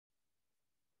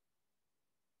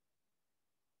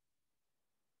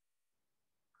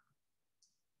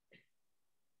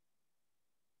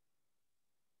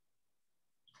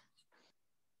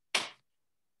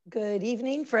Good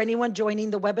evening. For anyone joining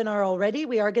the webinar already,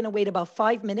 we are going to wait about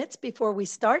 5 minutes before we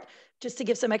start, just to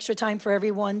give some extra time for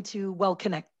everyone to well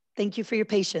connect. Thank you for your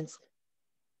patience.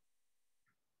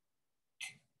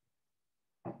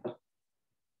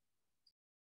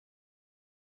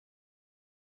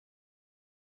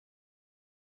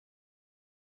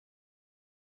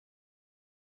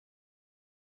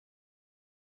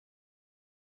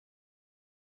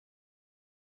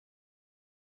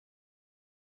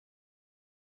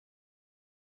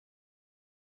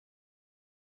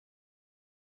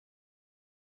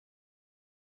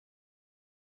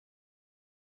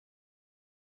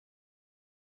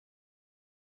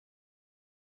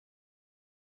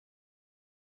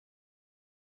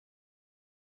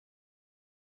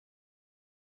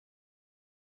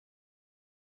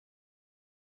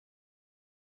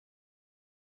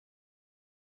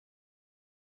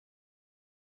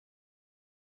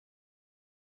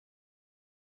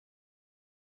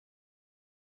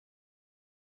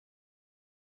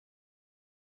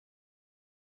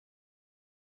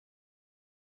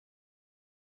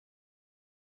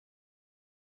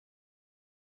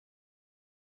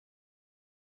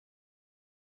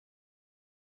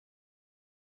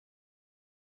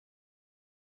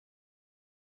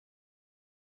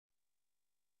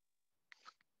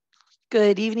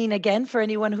 Good evening again. For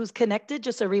anyone who's connected,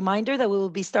 just a reminder that we will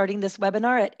be starting this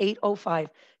webinar at 8:05.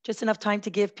 Just enough time to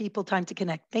give people time to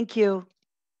connect. Thank you.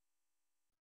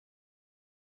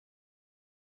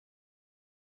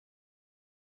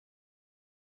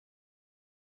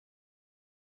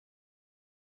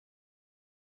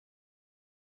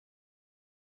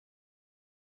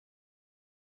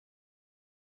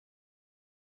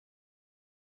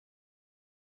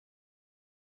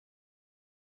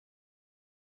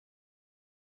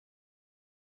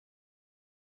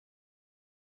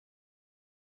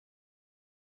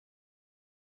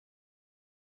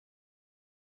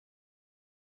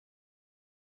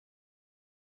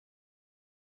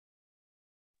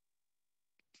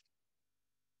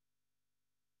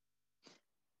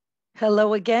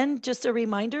 Hello again. Just a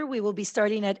reminder, we will be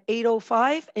starting at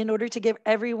 8:05 in order to give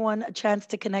everyone a chance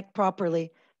to connect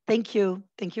properly. Thank you.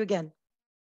 Thank you again.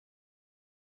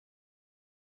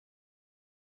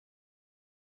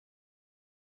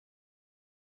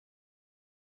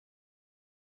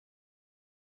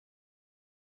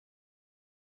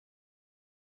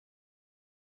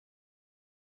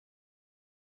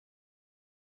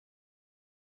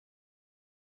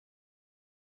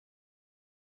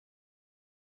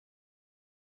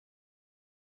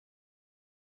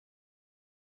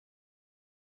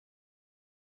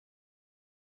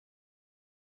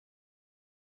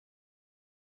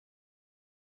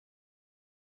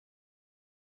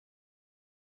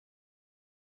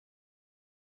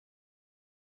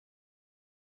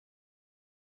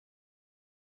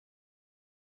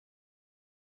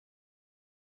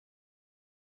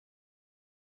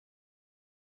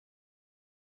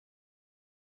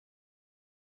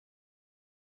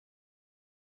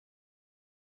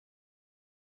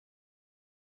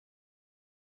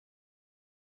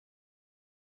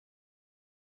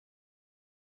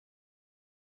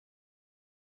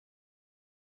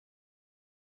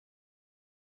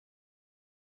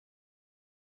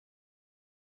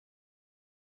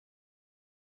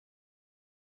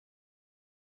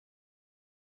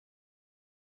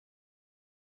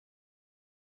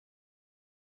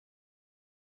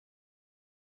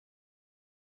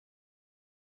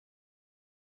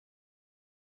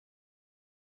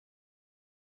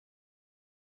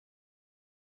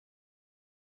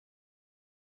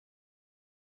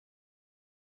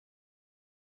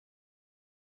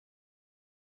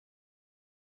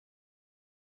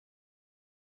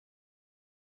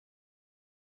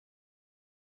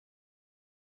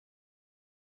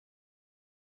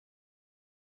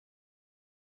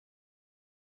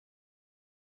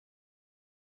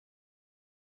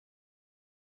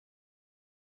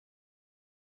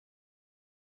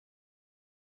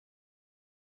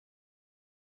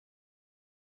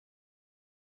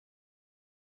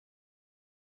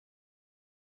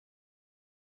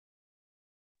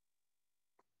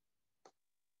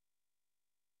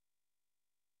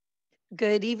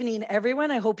 Good evening,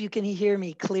 everyone. I hope you can hear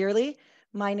me clearly.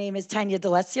 My name is Tanya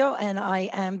D'Alessio, and I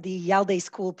am the Yalde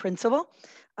School principal.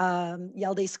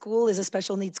 Yalde School is a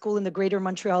special needs school in the greater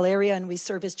Montreal area, and we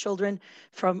service children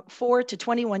from 4 to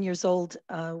 21 years old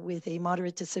with a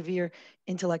moderate to severe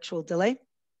intellectual delay.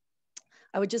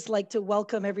 I would just like to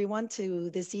welcome everyone to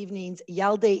this evening's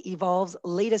Yalde Evolve's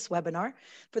latest webinar.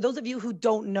 For those of you who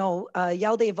don't know,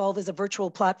 Yalde Evolve is a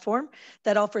virtual platform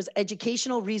that offers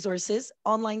educational resources,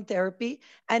 online therapy,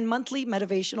 and monthly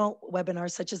motivational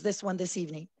webinars such as this one this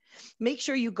evening. Make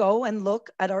sure you go and look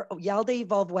at our Yalde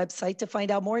Evolve website to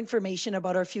find out more information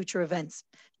about our future events.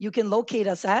 You can locate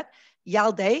us at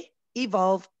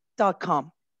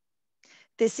yaldeevolve.com.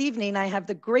 This evening, I have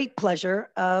the great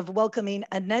pleasure of welcoming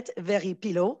Annette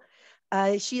Very-Pilot.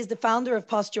 She is the founder of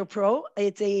PosturePro.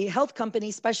 It's a health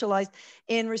company specialized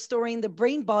in restoring the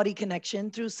brain-body connection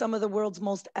through some of the world's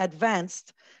most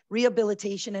advanced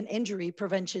rehabilitation and injury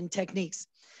prevention techniques.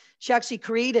 She actually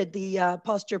created the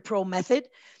PosturePro method,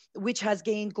 which has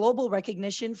gained global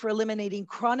recognition for eliminating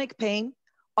chronic pain,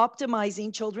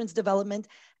 optimizing children's development,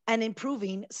 and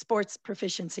improving sports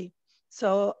proficiency.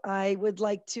 So I would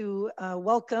like to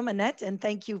welcome Annette, and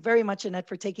thank you very much, Annette,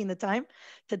 for taking the time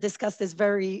to discuss this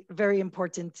very, very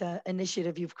important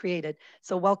initiative you've created.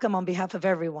 So welcome on behalf of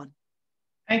everyone.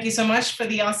 Thank you so much for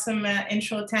the awesome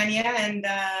intro, Tanya, and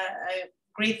a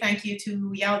great thank you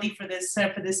to Yalde for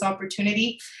this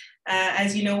opportunity.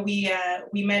 As you know, we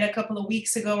met a couple of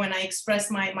weeks ago, and I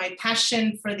expressed my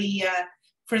passion for the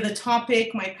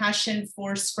topic, my passion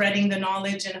for spreading the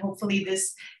knowledge, and hopefully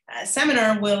this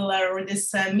seminar will, or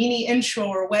this mini intro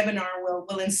or webinar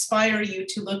will inspire you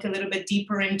to look a little bit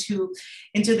deeper into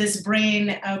this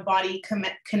brain-body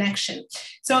connection.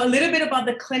 So a little bit about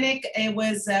the clinic. It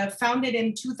was founded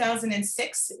in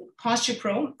 2006,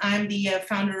 PosturePro. I'm the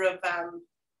founder of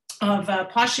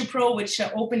PosturePro, which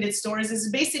opened its doors.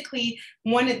 Is basically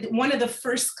one of the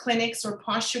first clinics, or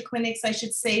posture clinics, I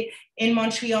should say, in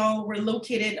Montreal. We're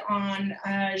located on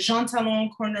Jean Talon,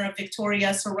 corner of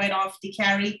Victoria, so right off the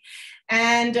Carry.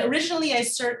 And originally, I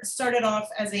started off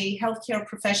as a healthcare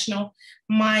professional.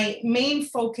 My main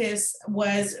focus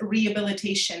was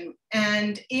rehabilitation.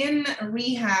 And in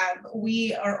rehab,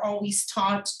 we are always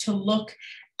taught to look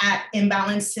at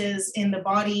imbalances in the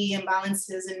body,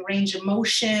 imbalances in range of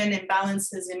motion,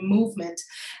 imbalances in movement.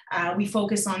 We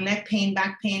focus on neck pain,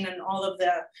 back pain, and all of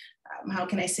the, how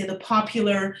can I say, the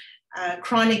popular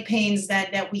chronic pains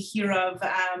that we hear of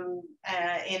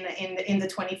in the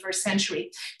 21st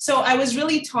century. So I was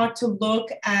really taught to look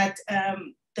at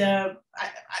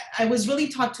I was really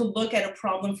taught to look at a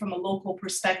problem from a local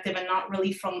perspective and not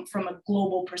really from a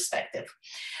global perspective.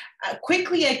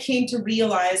 Quickly, I came to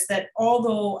realize that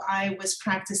although I was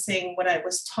practicing what I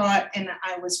was taught and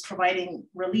I was providing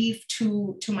relief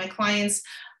to my clients,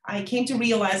 I came to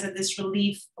realize that this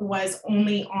relief was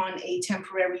only on a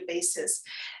temporary basis.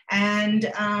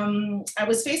 And I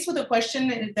was faced with a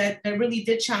question that really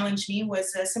did challenge me.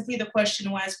 Was simply the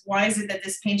question was, why is it that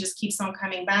this pain just keeps on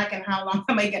coming back, and how long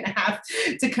am I going to have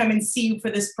to come and see you for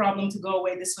this problem to go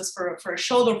away? This was for a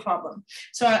shoulder problem.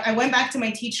 So I went back to my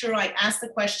teacher. I asked the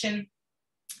question.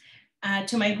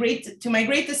 To my great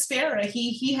despair,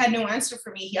 he had no answer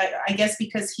for me. I guess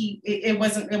because it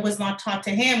was not taught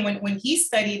to him when he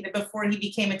studied before he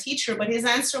became a teacher. But his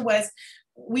answer was,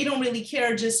 we don't really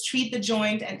care, just treat the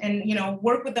joint and you know,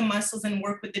 work with the muscles and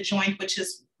work with the joint, which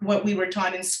is what we were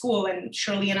taught in school. And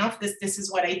surely enough, this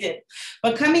is what I did.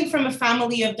 But coming from a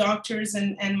family of doctors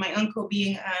and my uncle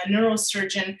being a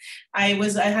neurosurgeon, I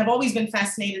have always been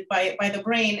fascinated by the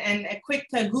brain. And a quick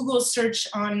Google search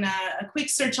on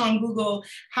Google,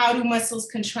 how do muscles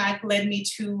contract, led me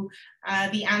to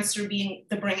the answer being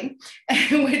the brain,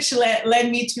 which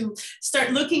led me to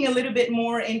start looking a little bit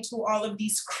more into all of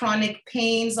these chronic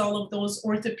pains, all of those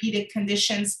orthopedic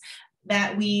conditions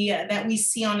that we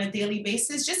see on a daily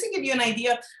basis. Just to give you an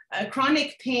idea,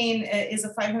 chronic pain is a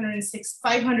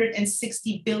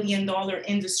 $560 billion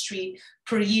industry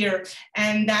per year,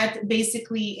 and that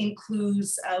basically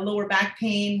includes lower back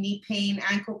pain, knee pain,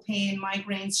 ankle pain,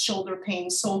 migraines, shoulder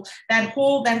pain. So that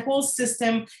whole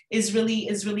system is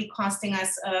really costing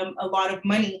us a lot of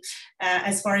money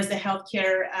as far as the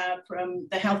healthcare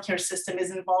system is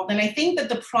involved. And I think that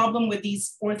the problem with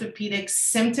these orthopedic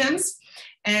symptoms,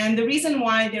 and the reason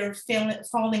why they're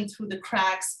falling through the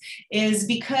cracks, is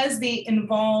because they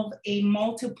involve a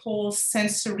multiple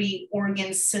sensory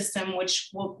organ system, which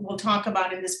we'll talk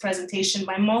about in this presentation.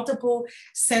 By multiple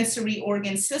sensory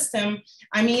organ system,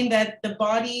 I mean that the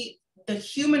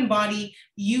human body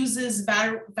uses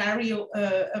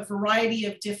a variety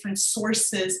of different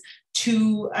sources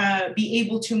to be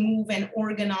able to move and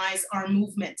organize our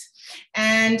movement.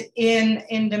 And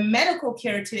in the medical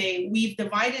care today, we've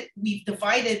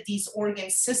divided these organ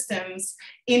systems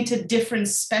into different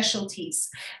specialties.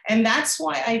 And that's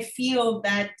why I feel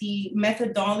that the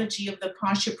methodology of the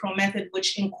PosturePro method,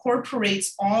 which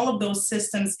incorporates all of those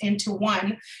systems into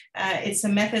one, it's a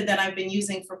method that I've been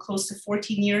using for close to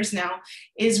 14 years now,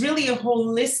 is really a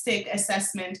holistic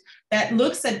assessment that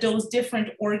looks at those different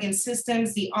organ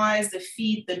systems, the eyes, the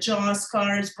feet, the jaw,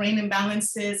 scars, brain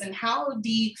imbalances, and how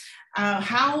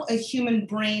a human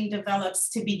brain develops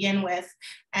to begin with.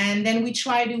 And then we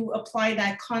try to apply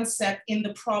that concept in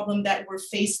the problem that we're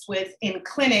faced with in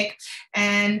clinic.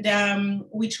 And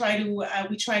we try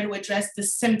to address the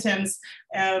symptoms.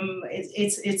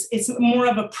 It's more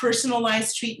of a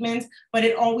personalized treatment, but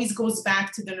it always goes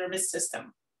back to the nervous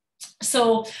system.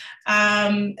 So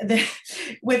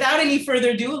without any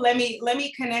further ado, let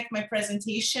me connect my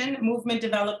presentation, movement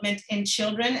development in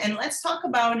children, and let's talk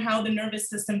about how the nervous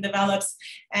system develops,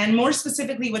 and more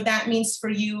specifically what that means for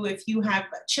you if you have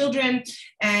children,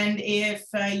 and if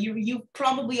you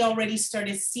probably already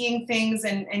started seeing things,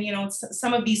 and you know,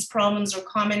 some of these problems are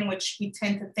common, which we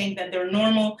tend to think that they're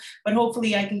normal, but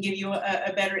hopefully I can give you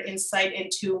a better insight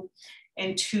into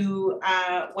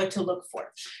what to look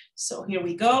for. So here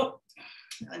we go.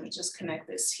 Let me just connect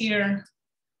this here.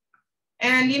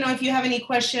 And, you know, if you have any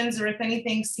questions or if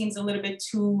anything seems a little bit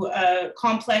too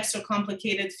complex or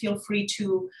complicated, feel free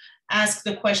to ask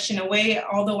the question away.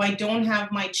 Although I don't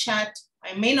have my chat,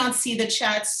 I may not see the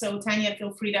chat. So Tanya,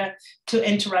 feel free to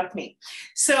interrupt me.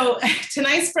 So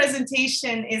tonight's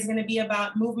presentation is going to be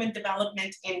about movement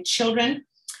development in children.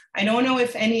 I don't know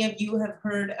if any of you have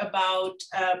heard about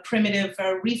primitive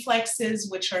reflexes,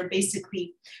 which are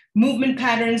basically movement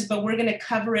patterns, but we're going to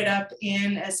cover it up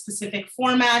in a specific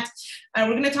format. We're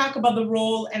going to talk about the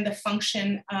role and the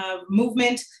function of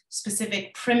movement,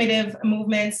 specific primitive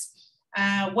movements,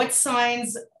 what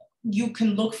signs you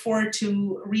can look for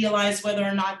to realize whether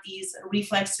or not these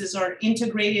reflexes are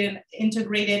integrated,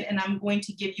 and I'm going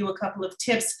to give you a couple of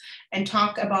tips and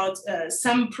talk about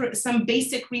some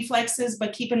basic reflexes,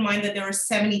 but keep in mind that there are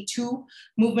 72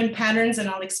 movement patterns, and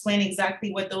I'll explain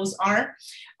exactly what those are,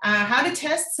 how to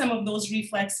test some of those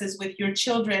reflexes with your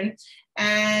children,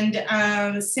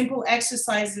 and simple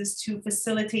exercises to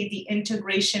facilitate the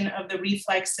integration of the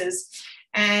reflexes.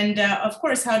 And of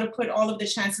course, how to put all of the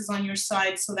chances on your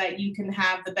side so that you can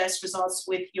have the best results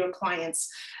with your clients.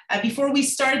 Before we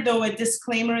start though, a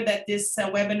disclaimer that this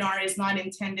webinar is not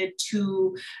intended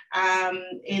to,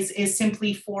 is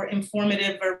simply for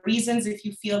informative reasons. If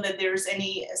you feel that there's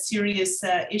any serious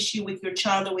issue with your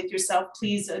child or with yourself,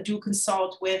 please do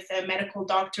consult with a medical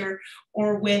doctor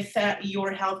or with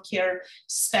your healthcare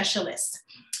specialist.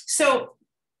 So,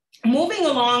 moving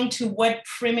along to what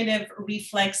primitive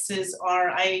reflexes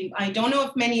are, I don't know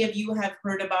if many of you have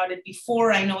heard about it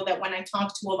before. I know that when I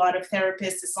talk to a lot of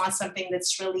therapists, it's not something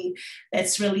that's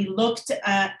really looked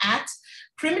at.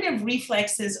 Primitive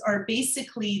reflexes are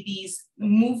basically these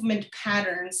movement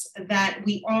patterns that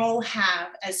we all have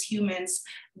as humans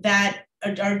that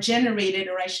are generated,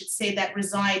 or I should say that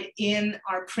reside in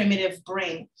our primitive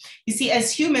brain. You see,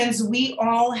 as humans, we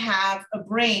all have a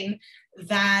brain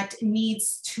that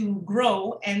needs to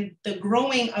grow, and the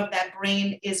growing of that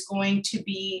brain is going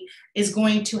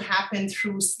to happen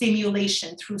through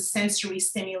stimulation, through sensory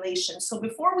stimulation. So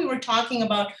before we were talking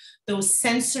about those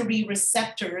sensory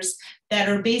receptors that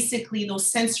are basically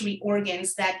those sensory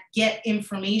organs that get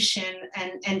information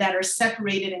and that are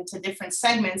separated into different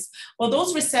segments. Well,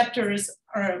 those receptors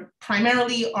are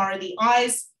primarily the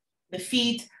eyes, the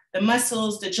feet, the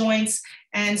muscles, the joints,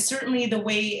 and certainly the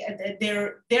way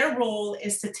their role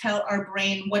is to tell our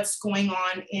brain what's going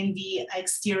on in the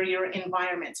exterior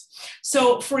environment.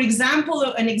 So for example,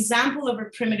 an example of a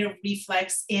primitive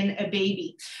reflex in a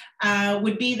baby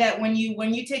would be that when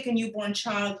you take a newborn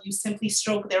child, you simply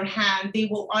stroke their hand, they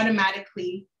will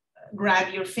automatically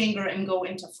grab your finger and go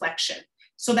into flexion.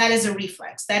 So that is a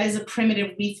reflex. That is a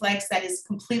primitive reflex that is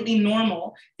completely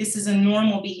normal. This is a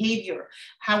normal behavior.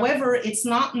 However, it's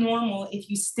not normal if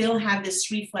you still have this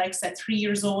reflex at 3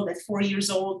 years old, at 4 years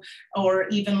old, or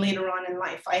even later on in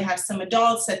life. I have some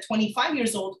adults at 25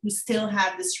 years old who still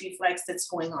have this reflex that's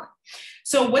going on.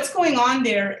 So what's going on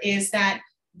there is that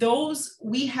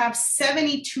we have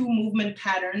 72 movement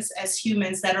patterns as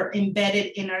humans that are embedded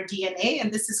in our DNA, and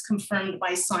this is confirmed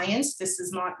by science. This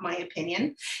is not my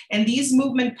opinion. And these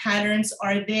movement patterns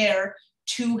are there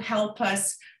to help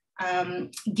us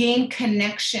gain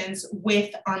connections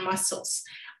with our muscles.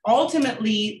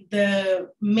 ultimately, the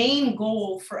main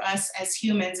goal for us as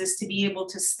humans is to be able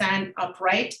to stand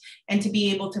upright and to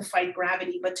be able to fight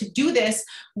gravity. But to do this,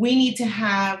 we need to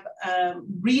have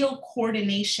real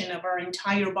coordination of our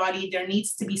entire body. There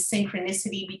needs to be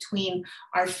synchronicity between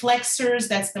our flexors,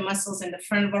 that's the muscles in the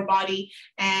front of our body,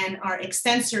 and our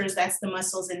extensors, that's the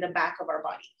muscles in the back of our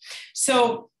body.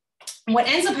 So what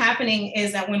ends up happening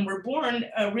is that when we're born,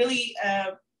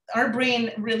 our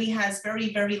brain really has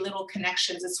very, very little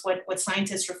connections. It's what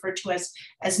scientists refer to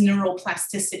as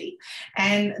neuroplasticity.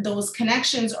 And those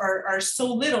connections are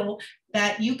so little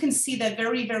that you can see that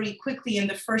very, very quickly in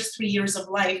the first 3 years of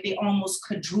life, they almost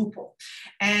quadruple.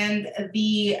 And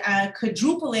the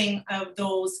quadrupling of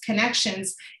those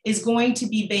connections is going to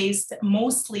be based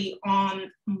mostly on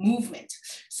movement.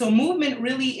 So movement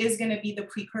really is going to be the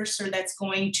precursor that's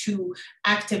going to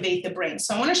activate the brain.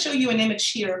 So I want to show you an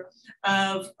image here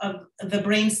of the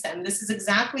brainstem. This is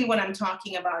exactly what I'm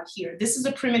talking about here. This is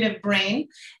a primitive brain.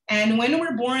 And when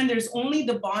we're born, there's only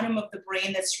the bottom of the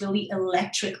brain that's really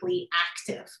electrically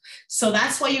active. So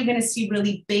that's why you're going to see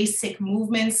really basic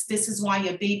movements. This is why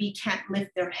a baby can't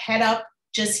lift their head up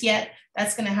just yet.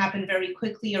 That's going to happen very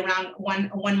quickly, around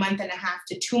 1 month and a half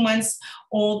to 2 months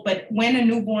old. But when a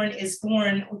newborn is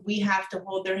born, we have to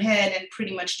hold their head and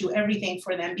pretty much do everything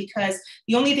for them, because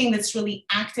the only thing that's really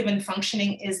active and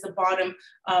functioning is the bottom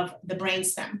of the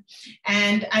brainstem.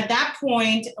 And at that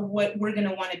point, what we're going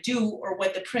to want to do, or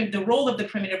what the role of the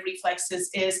primitive reflexes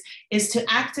is to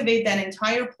activate that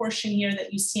entire portion here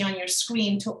that you see on your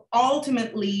screen to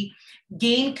ultimately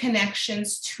gain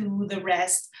connections to the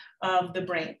rest of the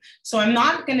brain. So I'm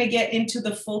not going to get into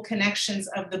the full connections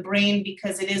of the brain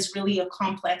because it is really a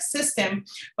complex system,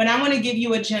 but I want to give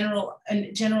you a general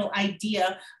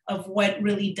idea of what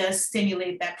really does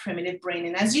stimulate that primitive brain.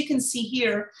 And as you can see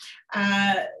here,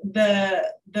 the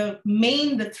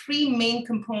three main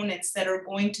components that are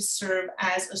going to serve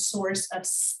as a source of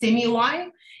stimuli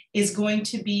is going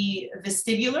to be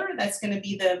vestibular. That's going to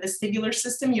be the vestibular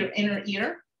system, your inner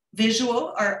ear.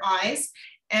 Visual, our eyes.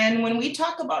 And when we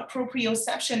talk about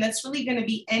proprioception, that's really going to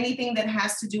be anything that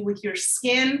has to do with your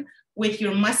skin, with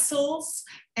your muscles,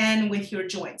 and with your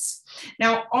joints.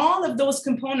 Now, all of those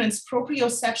components,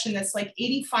 proprioception, that's like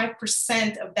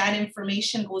 85% of that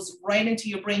information goes right into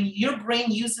your brain. Your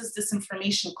brain uses this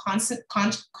information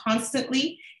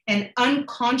constantly and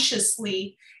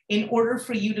unconsciously in order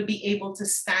for you to be able to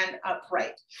stand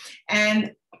upright.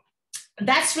 And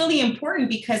that's really important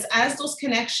because as those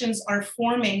connections are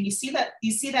forming, you see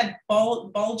that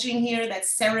bulging here, that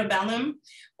cerebellum.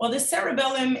 Well, the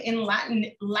cerebellum in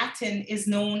Latin is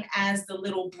known as the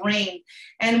little brain.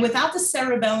 And without the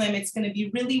cerebellum, it's going to be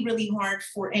really, really hard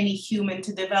for any human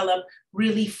to develop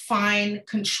really fine,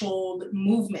 controlled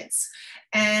movements.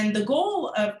 And the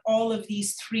goal of all of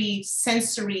these three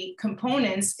sensory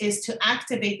components is to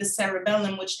activate the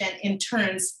cerebellum, which then in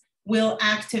turns will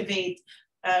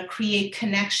create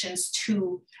connections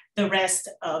to the rest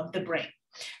of the brain.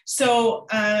 So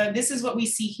this is what we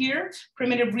see here: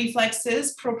 primitive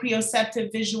reflexes,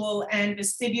 proprioceptive, visual, and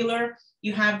vestibular.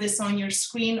 You have this on your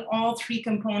screen. All three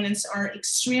components are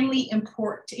extremely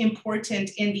important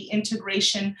in the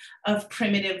integration of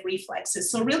primitive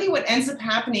reflexes. So really what ends up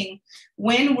happening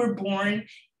when we're born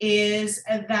is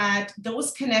that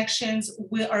those connections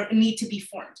need to be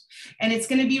formed. And it's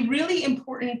going to be really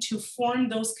important to form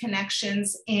those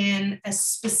connections in a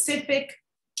specific,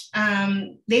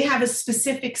 they have a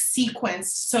specific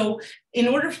sequence. So in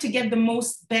order to get the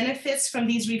most benefits from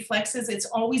these reflexes, it's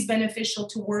always beneficial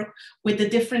to work with the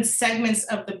different segments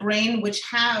of the brain, which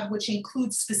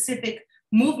include specific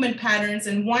movement patterns.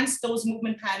 And once those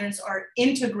movement patterns are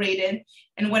integrated,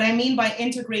 and what I mean by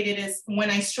integrated is when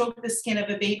I stroke the skin of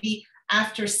a baby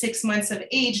after 6 months of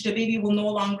age, the baby will no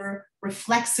longer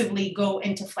reflexively go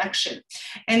into flexion.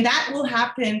 And that will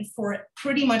happen for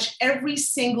pretty much every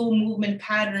single movement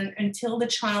pattern until the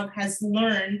child has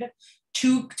learned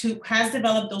has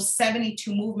developed those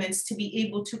 72 movements to be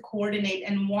able to coordinate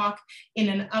and walk in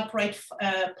an upright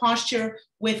posture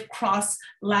with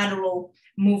cross-lateral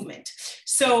movement.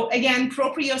 So again,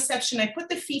 proprioception, I put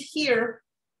the feet here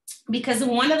because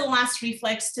one of the last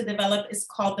reflex to develop is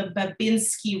called the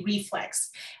Babinski reflex.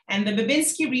 And the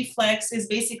Babinski reflex is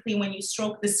basically when you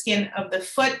stroke the skin of the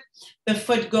foot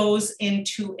goes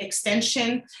into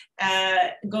extension,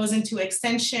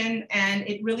 and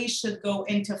it really should go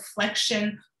into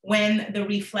flexion when the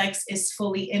reflex is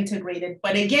fully integrated.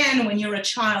 But again, when you're a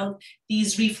child,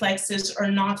 these reflexes are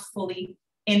not fully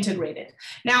integrated.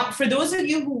 Now, for those of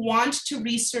you who want to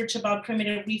research about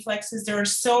primitive reflexes, there are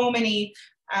so many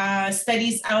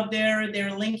studies out there.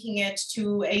 They're linking it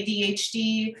to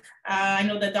ADHD. I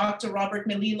know that Dr. Robert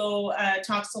Melillo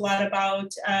talks a lot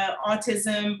about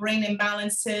autism, brain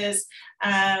imbalances.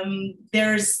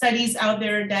 There's studies out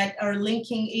there that are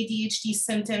linking ADHD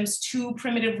symptoms to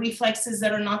primitive reflexes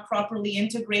that are not properly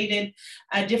integrated,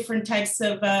 different types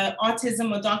of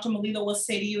autism. Or Dr. Melillo will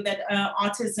say to you that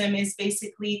autism is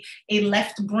basically a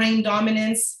left brain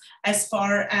dominance as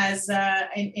far as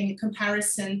in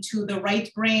comparison to the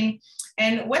right brain.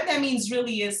 And what that means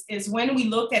really is when we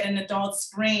look at an adult's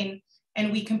brain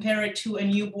and we compare it to a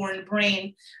newborn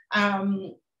brain,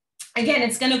 again,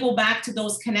 it's going to go back to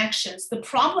those connections. The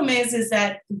problem is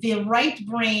that the right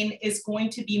brain is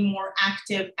going to be more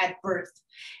active at birth.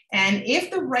 And if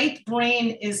the right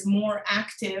brain is more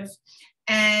active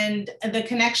and the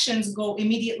connections go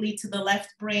immediately to the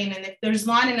left brain, and if there's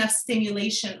not enough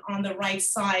stimulation on the right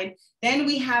side, then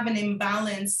we have an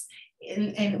imbalance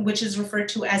which is referred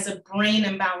to as a brain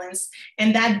imbalance.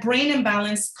 And that brain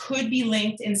imbalance could be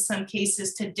linked in some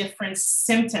cases to different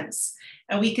symptoms.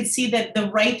 We could see that the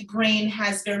right brain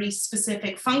has very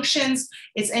specific functions.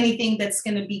 It's anything that's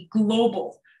going to be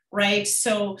global, right?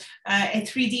 So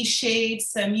 3D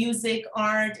shapes, music,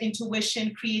 art,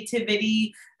 intuition,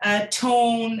 creativity,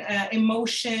 tone,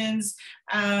 emotions.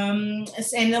 And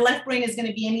the left brain is going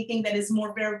to be anything that is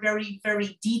more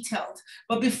very detailed.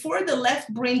 But before the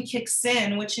left brain kicks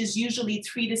in, which is usually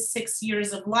 3 to 6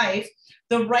 years of life,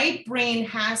 the right brain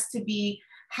has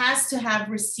to have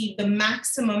received the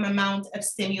maximum amount of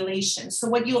stimulation. So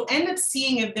what you'll end up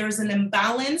seeing if there's an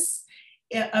imbalance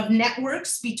of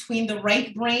networks between the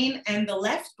right brain and the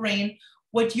left brain,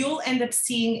 what you'll end up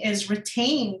seeing is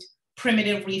retained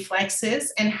primitive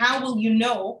reflexes. And how will you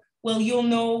know? Well, you'll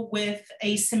know with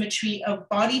asymmetry of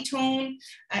body tone,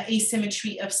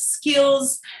 asymmetry of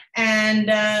skills, and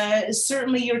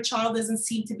certainly your child doesn't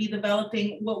seem to be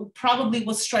developing what probably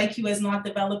will strike you as not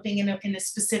developing in a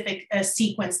specific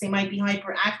sequence. They might be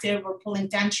hyperactive or pulling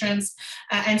tantrums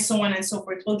and so on and so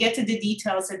forth. We'll get to the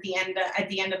details at the end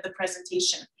of the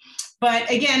presentation.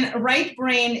 But again, right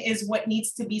brain is what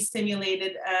needs to be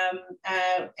stimulated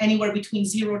anywhere between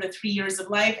 0 to 3 years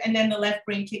of life. And then the left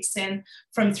brain kicks in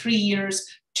from 3 years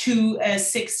to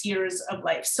 6 years of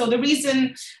life. So the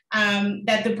reason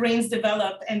that the brains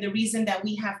develop and the reason that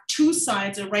we have two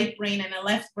sides, a right brain and a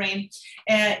left brain,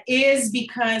 is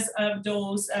because of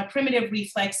those primitive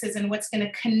reflexes. And what's going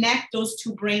to connect those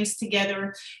two brains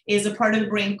together is a part of the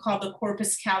brain called the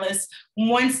corpus callus.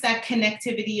 Once that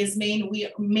connectivity is made,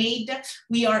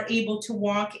 we are able to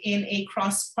walk in a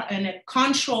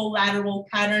contralateral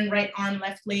pattern, right arm,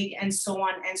 left leg, and so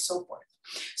on and so forth.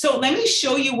 So let me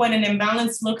show you what an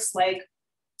imbalance looks like,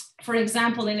 for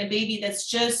example, in a baby that's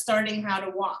just starting how to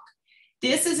walk.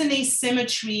 This is an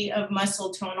asymmetry of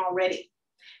muscle tone already.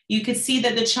 You could see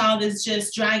that the child is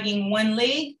just dragging one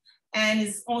leg and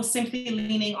is simply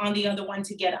leaning on the other one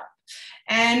to get up.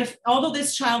 And although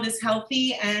this child is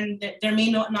healthy and there may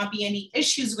not be any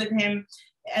issues with him,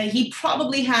 he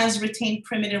probably has retained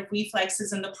primitive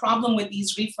reflexes. And the problem with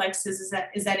these reflexes is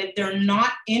that if they're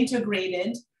not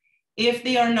integrated,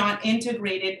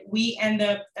 we end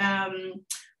up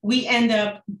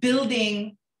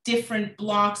building different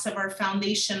blocks of our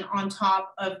foundation on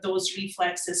top of those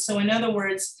reflexes. So in other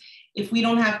words, if we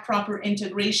don't have proper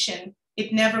integration,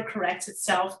 it never corrects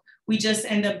itself. We just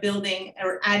end up building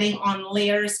or adding on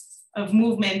layers of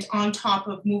movement on top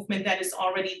of movement that is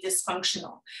already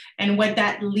dysfunctional. And what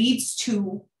that leads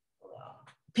to,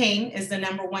 pain is the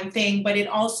number one thing, but it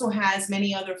also has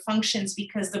many other functions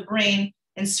because the brain,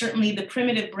 and certainly the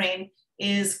primitive brain,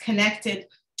 is connected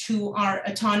to our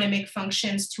autonomic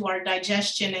functions, to our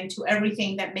digestion, and to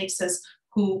everything that makes us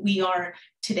who we are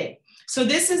today. So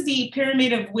this is the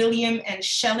pyramid of William and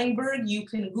Schellenberg. You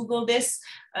can Google this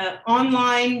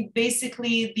online.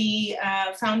 Basically, the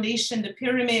foundation, the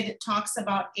pyramid, talks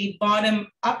about a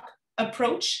bottom-up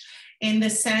approach in the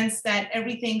sense that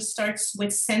everything starts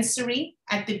with sensory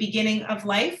at the beginning of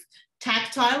life.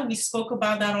 Tactile, we spoke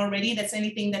about that already. That's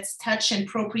anything that's touch and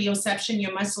proprioception,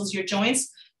 your muscles, your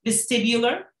joints.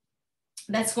 Vestibular,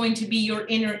 that's going to be your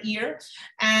inner ear.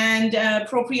 And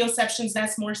proprioceptions,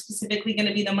 that's more specifically going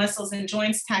to be the muscles and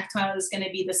joints. Tactile is going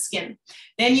to be the skin.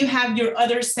 Then you have your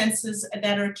other senses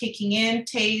that are kicking in,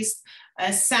 taste,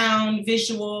 sound,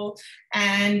 visual,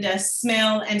 and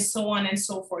smell, and so on and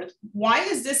so forth. Why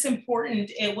is this important?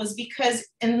 It was because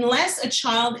unless a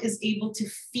child is able to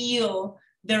feel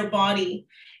their body,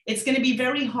 It's going to be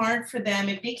very hard for them.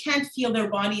 If they can't feel their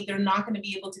body, they're not going to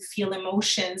be able to feel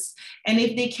emotions. And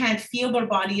if they can't feel their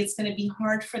body, it's going to be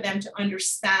hard for them to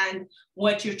understand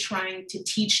what you're trying to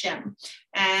teach them.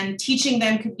 And teaching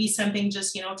them could be something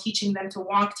just, teaching them to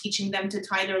walk, teaching them to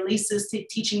tie their laces,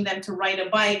 teaching them to ride a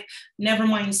bike, never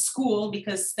mind school,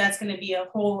 because that's going to be a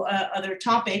whole other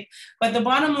topic. But the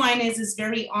bottom line is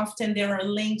very often there are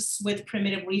links with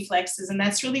primitive reflexes, and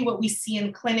that's really what we see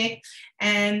in clinic.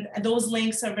 And those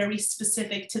links are very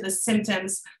specific to the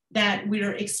symptoms that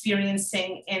we're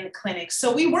experiencing in clinic.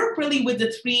 So we work really with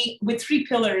three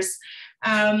pillars.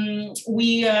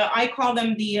 I call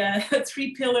them the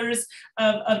 3 pillars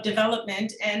of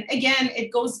development. And again,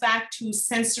 it goes back to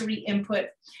sensory input.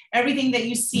 Everything that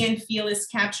you see and feel is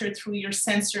captured through your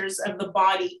sensors of the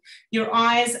body. Your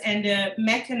eyes and the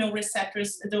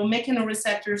mechanoreceptors. The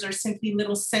mechanoreceptors are simply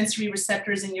little sensory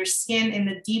receptors in your skin, in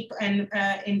the deep and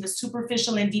in the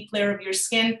superficial and deep layer of your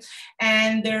skin.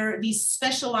 And these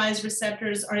specialized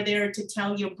receptors are there to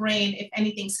tell your brain if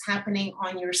anything's happening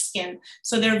on your skin.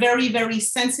 So they're very, very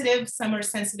sensitive. Some are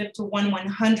sensitive to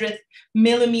 1/100th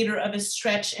millimeter of a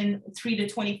stretch and 3 to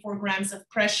 24 grams of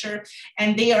pressure.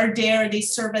 And they are there. They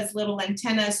serve as little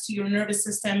antennas to your nervous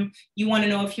system. You want to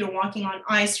know if you're walking on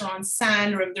ice or on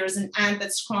sand, or if there's an ant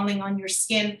that's crawling on your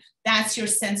skin. That's your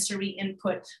sensory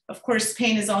input. Of course,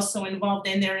 pain is also involved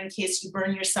in there in case you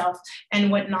burn yourself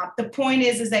and whatnot. The point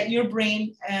is that your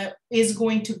brain is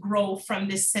going to grow from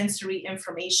this sensory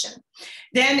information.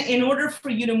 Then in order for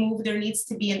you to move, there needs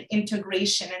to be an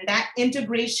integration. And that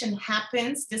integration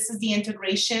happens, this is the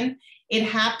integration, it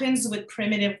happens with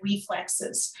primitive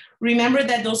reflexes. Remember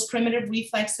that those primitive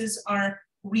reflexes are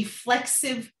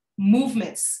reflexive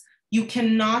movements. You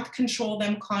cannot control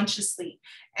them consciously.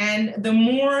 And the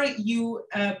more you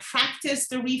practice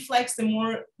the reflex, the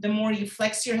more you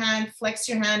flex your hand, flex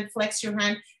your hand, flex your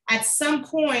hand. At some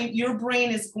point, your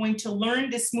brain is going to learn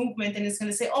this movement and it's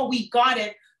going to say, oh, we got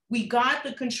it. We got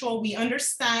the control. We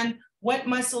understand what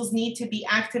muscles need to be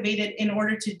activated in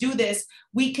order to do this.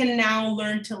 We can now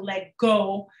learn to let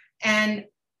go and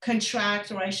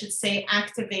contract, or I should say,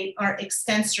 activate our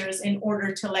extensors in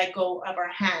order to let go of our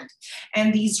hand.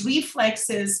 And these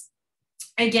reflexes,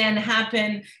 again,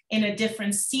 happen in a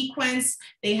different sequence.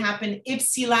 They happen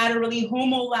ipsilaterally,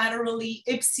 homolaterally,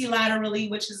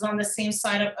 ipsilaterally, which is on the same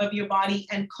side of your body,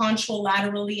 and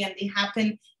contralaterally, and they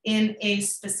happen in a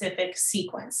specific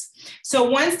sequence. So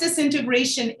once this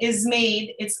integration is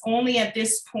made, it's only at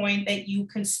this point that you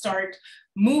can start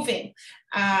moving.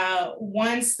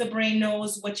 Once the brain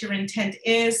knows what your intent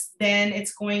is, then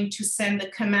it's going to send the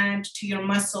command to your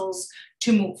muscles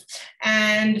to move.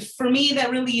 And for me, that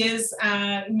really is,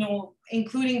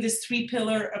 including this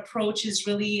 3-pillar approach is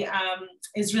really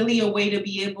a way to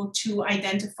be able to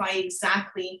identify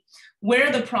exactly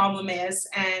where the problem is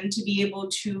and to be able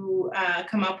to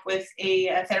come up with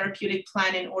a therapeutic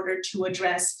plan in order to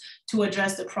address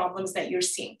the problems that you're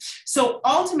seeing. So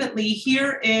ultimately,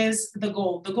 here is the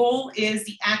goal. The goal is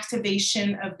the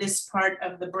activation of this part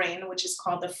of the brain, which is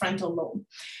called the frontal lobe.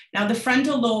 Now, the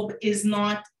frontal lobe is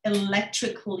not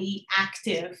electrically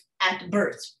active at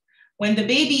birth. When the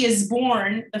baby is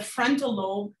born, the frontal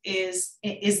lobe is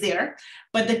there,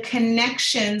 but the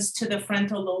connections to the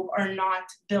frontal lobe are not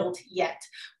built yet.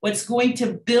 What's going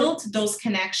to build those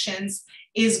connections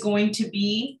is going to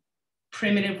be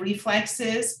primitive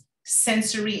reflexes,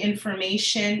 sensory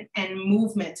information, and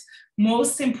movement.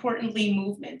 Most importantly,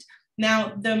 movement.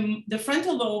 Now, the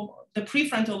frontal lobe, the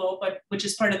prefrontal lobe, which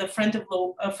is part of the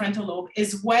frontal lobe,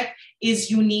 is what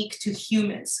is unique to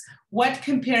humans. What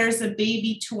compares a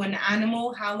baby to an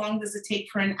animal? How long does it take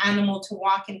for an animal to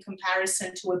walk in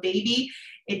comparison to a baby?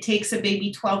 It takes a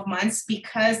baby 12 months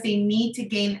because they need to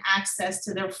gain access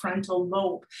to their frontal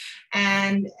lobe.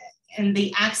 And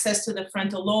the access to the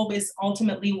frontal lobe is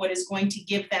ultimately what is going to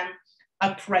give them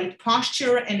upright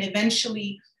posture and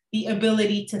eventually the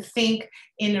ability to think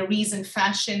in a reasoned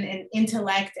fashion and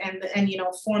intellect and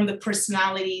form the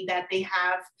personality that they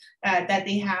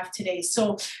have today.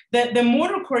 So the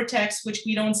motor cortex, which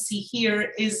we don't see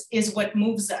here, is what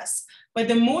moves us. But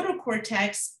the motor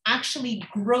cortex actually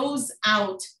grows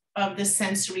out of the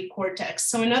sensory cortex.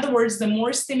 So in other words, the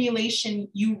more stimulation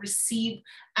you receive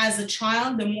as a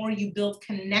child, the more you build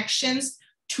connections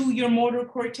to your motor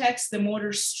cortex. The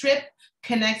motor strip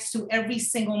connects to every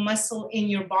single muscle in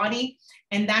your body.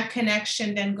 And that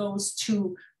connection then goes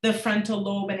to the frontal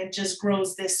lobe and it just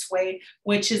grows this way,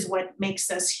 which is what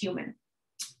makes us human.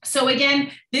 So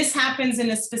again, this happens in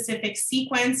a specific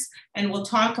sequence and we'll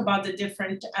talk about the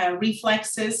different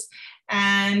reflexes.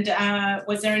 And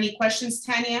was there any questions,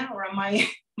 Tanya, or am I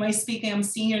Am I speaking? I'm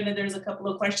seeing here that there's a couple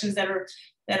of questions that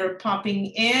are popping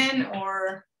in,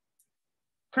 or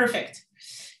perfect.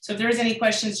 So if there's any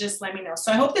questions, just let me know.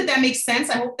 So I hope that that makes sense.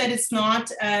 I hope that it's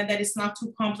not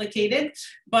too complicated,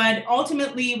 but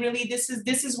ultimately, really, this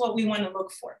is what we want to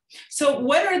look for. So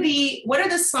what are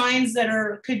the signs that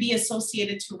could be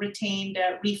associated to retained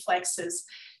reflexes?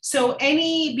 So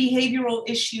any behavioral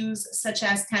issues such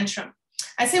as tantrum.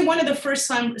 I say one of the first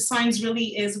signs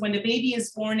really is when the baby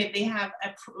is born, if they have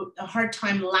a hard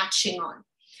time latching on.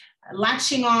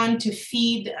 Latching on to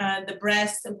feed the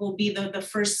breast will be the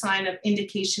first sign of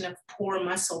indication of poor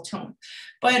muscle tone.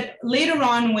 But later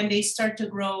on, when they start to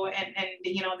grow and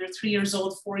you know, they're 3 years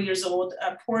old, 4 years old,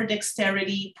 poor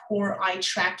dexterity, poor eye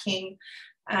tracking,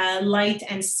 light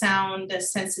and sound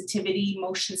sensitivity,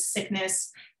 motion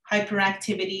sickness,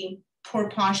 hyperactivity, poor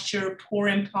posture, poor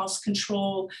impulse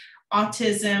control,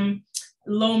 autism,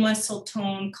 low muscle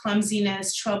tone,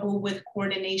 clumsiness, trouble with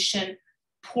coordination,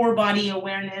 poor body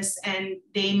awareness, and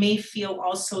they may feel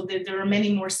also that there are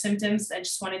many more symptoms. I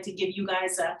just wanted to give you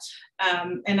guys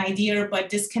an idea, but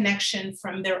disconnection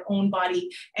from their own body.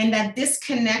 And that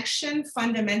disconnection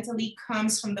fundamentally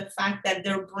comes from the fact that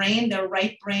their brain, their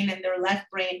right brain and their left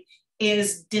brain,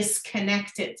 is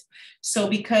disconnected. So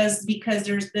because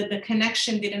there's the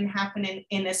connection didn't happen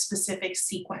in a specific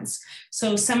sequence.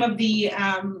 So some of the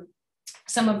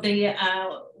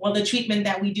the treatment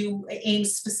that we do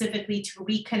aims specifically to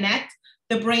reconnect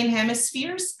the brain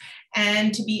hemispheres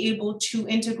and to be able to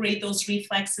integrate those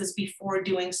reflexes before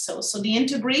doing so. So the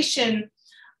integration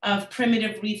of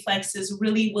primitive reflexes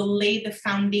really will lay the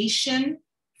foundation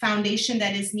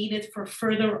that is needed for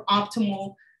further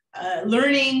optimal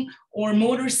learning or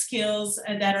motor skills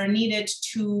that are needed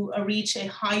to reach a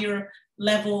higher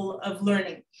level of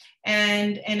learning.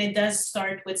 And it does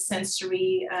start with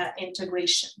sensory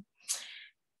integration.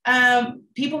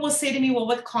 People will say to me, well,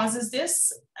 what causes this?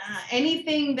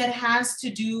 Anything that has to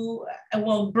do,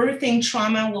 well, birthing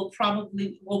trauma will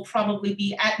probably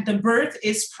be at the birth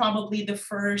is probably the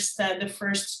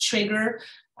first trigger,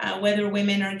 whether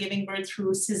women are giving birth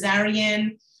through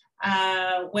cesarean,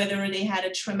 whether they had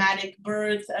a traumatic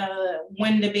birth,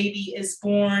 when the baby is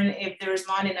born, if there's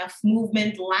not enough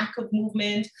movement, lack of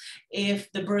movement,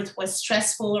 if the birth was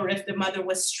stressful or if the mother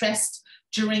was stressed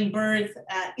during birth,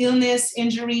 illness,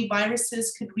 injury,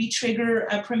 viruses could re-trigger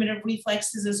primitive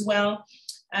reflexes as well.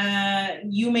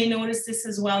 You may notice this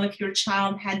as well if your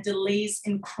child had delays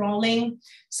in crawling.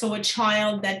 So a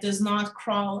child that does not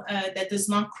crawl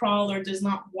or does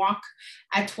not walk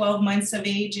at 12 months of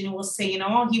age, and will say, you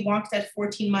know, he walked at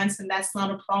 14 months and that's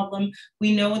not a problem.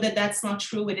 We know that that's not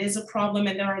true. It is a problem,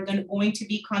 and there are going to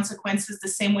be consequences the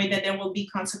same way that there will be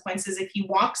consequences if he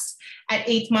walks at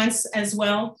 8 months as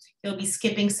well. He'll be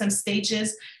skipping some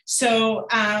stages. So,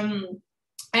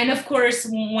 and of course,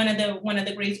 one of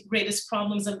the greatest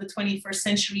problems of the 21st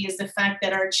century is the fact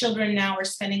that our children now are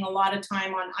spending a lot of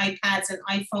time on iPads and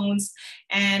iPhones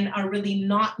and are really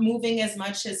not moving as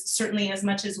much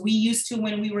as we used to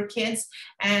when we were kids.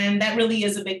 And that really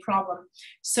is a big problem.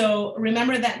 So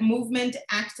remember that movement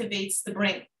activates the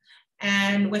brain.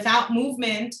 And without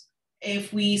movement,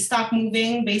 if we stop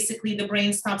moving, basically the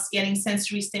brain stops getting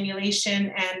sensory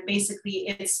stimulation and basically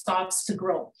it stops to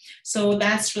grow. So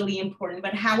that's really important.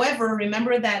 But however,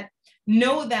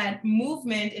 know that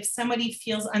movement, if somebody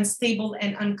feels unstable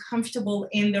and uncomfortable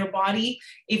in their body,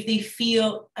 if they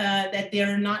feel that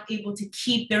they're not able to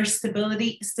keep their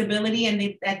stability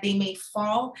and that they may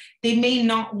fall, they may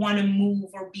not want to move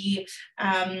or be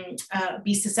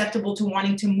susceptible to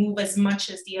wanting to move as much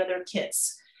as the other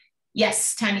kids.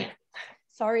 Yes, Tanya.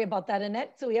 Sorry about that,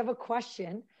 Annette. So we have a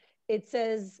question. It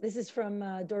says, this is from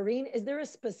Doreen, is there a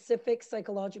specific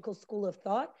psychological school of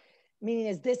thought? Meaning,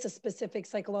 is this a specific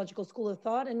psychological school of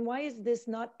thought? And why is this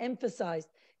not emphasized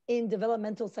in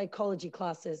developmental psychology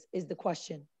classes, is the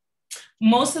question.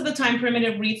 Most of the time,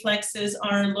 primitive reflexes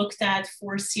are looked at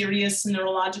for serious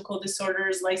neurological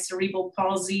disorders like cerebral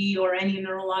palsy or any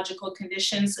neurological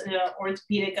conditions.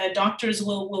 Orthopedic doctors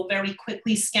will very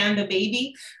quickly scan the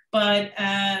baby. But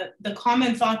the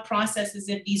common thought process is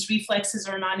if these reflexes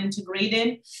are not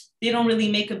integrated, they don't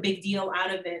really make a big deal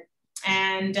out of it.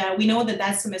 And we know that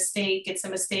that's a mistake. It's a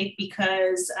mistake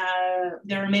because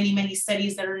there are many, many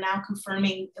studies that are now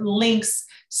confirming links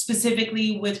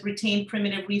specifically with retained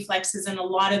primitive reflexes and a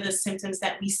lot of the symptoms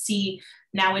that we see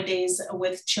nowadays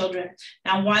with children.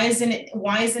 Now, why isn't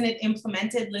it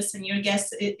implemented? Listen, your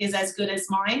guess is as good as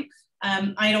mine.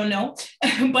 I don't know,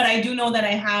 but I do know that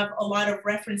I have a lot of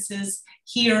references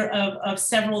here of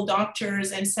several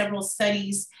doctors and several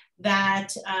studies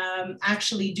that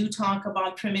actually do talk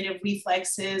about primitive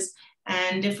reflexes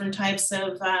and different types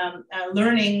of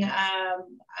learning,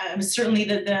 certainly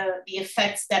the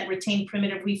effects that retained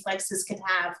primitive reflexes could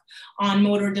have on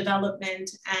motor development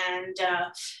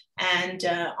and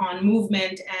on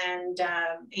movement and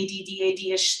ADD,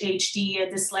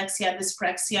 ADHD, dyslexia,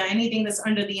 dyspraxia, anything that's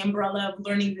under the umbrella of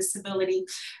learning disability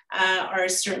are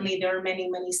certainly, there are many,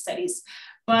 many studies.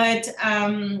 But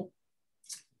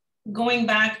going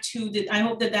back to I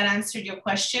hope that answered your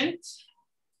question.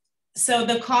 So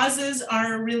the causes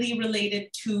are really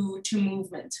related to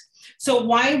movement. So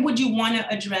why would you want to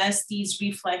address these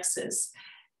reflexes?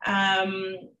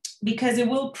 Because it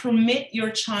will permit your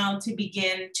child to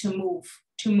begin to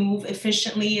move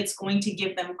efficiently. It's going to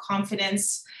give them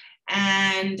confidence.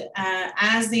 And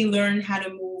as they learn how to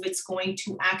move, it's going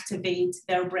to activate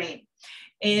their brain.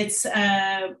 It's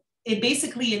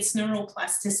basically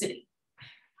neuroplasticity.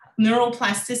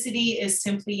 Neuroplasticity is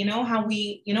simply, you know, how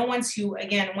we, you know, once you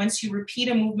repeat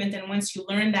a movement and once you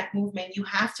learn that movement, you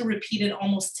have to repeat it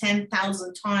almost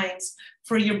 10,000 times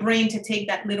for your brain to take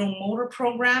that little motor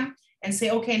program and say,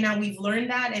 okay, now we've learned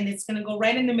that, and it's going to go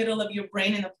right in the middle of your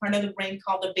brain, in the part of the brain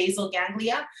called the basal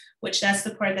ganglia, which that's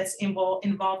the part that's involved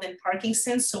in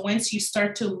Parkinson's. So once you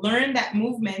start to learn that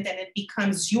movement and it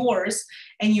becomes yours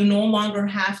and you no longer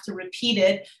have to repeat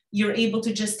it, you're able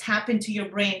to just tap into your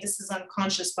brain. This is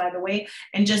unconscious, by the way,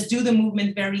 and just do the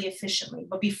movement very efficiently.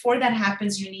 But before that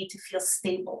happens, you need to feel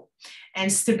stable.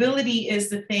 And stability is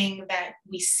the thing that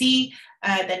we see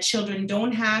that children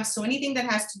don't have. So anything that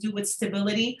has to do with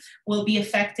stability will be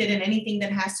affected, and anything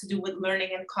that has to do with learning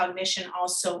and cognition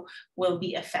also will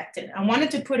be affected. I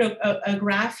wanted to put a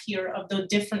graph here of the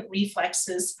different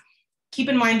reflexes. Keep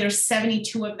in mind there's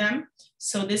 72 of them,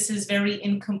 so this is very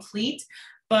incomplete,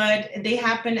 but they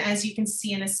happen, as you can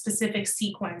see, in a specific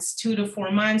sequence, 2 to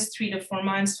 4 months, 3 to 4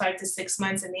 months, 5 to 6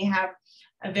 months, and they have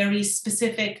a very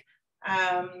specific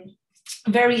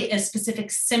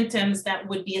specific symptoms that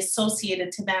would be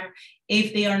associated to them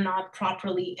if they are not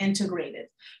properly integrated.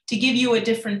 To give you a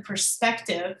different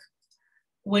perspective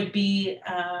would be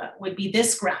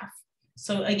this graph.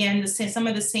 So again, some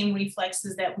of the same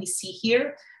reflexes that we see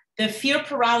here. The fear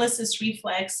paralysis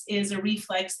reflex is a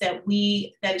reflex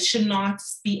that should not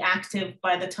be active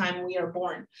by the time we are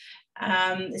born.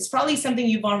 It's probably something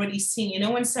you've already seen. You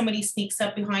know, when somebody sneaks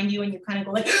up behind you and you kind of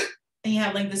go like, and you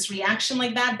have like this reaction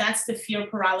like that, that's the fear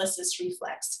paralysis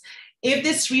reflex. If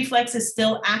this reflex is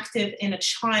still active in a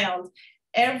child,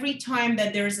 every time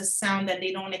that there's a sound that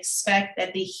they don't expect,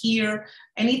 that they hear,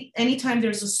 anytime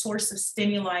there's a source of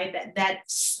stimuli that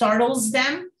startles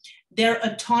them, their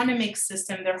autonomic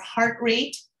system, their heart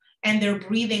rate and their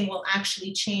breathing will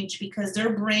actually change, because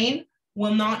their brain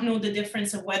will not know the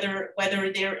difference of whether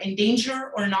they're in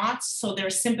danger or not. So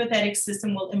their sympathetic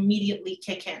system will immediately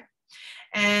kick in.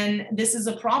 And this is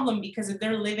a problem, because if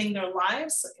they're living their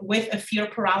lives with a fear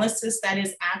paralysis that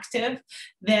is active,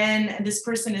 then this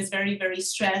person is very, very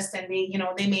stressed, and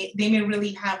they may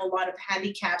really have a lot of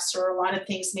handicaps, or a lot of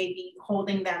things may be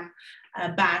holding them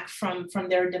back from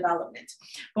their development.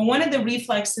 But one of the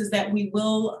reflexes that we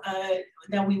will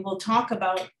talk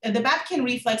about, the Babkin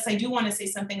reflex, I do want to say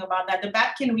something about that. The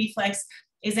Babkin reflex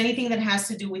is anything that has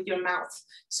to do with your mouth.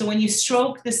 So when you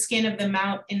stroke the skin of the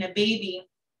mouth in a baby,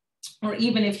 or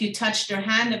even if you touch their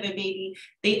hand of a baby,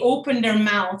 they open their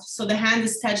mouth. So the hand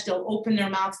is touched, they'll open their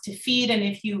mouth to feed. And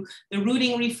the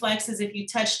rooting reflex is if you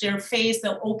touch their face,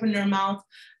 they'll open their mouth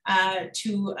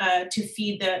to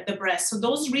feed the breast. So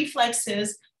those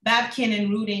reflexes, Babkin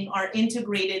and rooting, are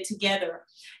integrated together.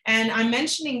 And I'm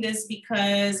mentioning this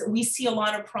because we see a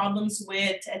lot of problems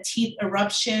with teeth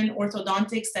eruption,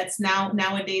 orthodontics, that's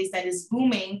nowadays that is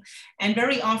booming. And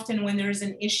very often when there's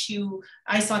an issue,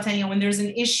 when there's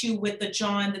an issue with the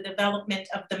jaw and the development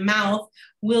of the mouth,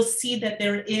 we'll see that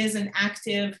there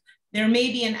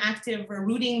may be an active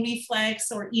rooting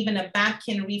reflex, or even a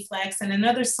Babkin reflex. And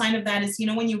another sign of that is,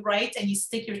 when you write and you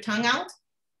stick your tongue out,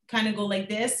 kind of go like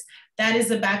this, that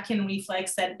is a Babkin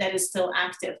reflex that is still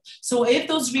active. So if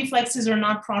those reflexes are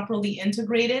not properly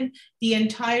integrated, the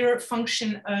entire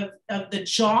function of the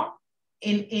jaw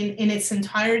in its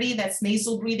entirety, that's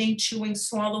nasal breathing, chewing,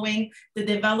 swallowing, the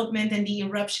development and the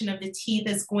eruption of the teeth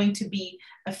is going to be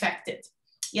affected.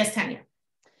 Yes, Tanya.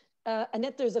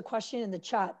 Annette, there's a question in the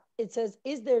chat. It says,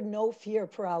 is there no fear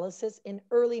paralysis in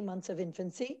early months of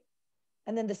infancy?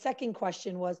 And then the second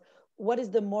question was, what is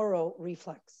the Moro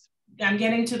reflex? I'm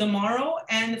getting to the Moro.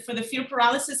 And for the fear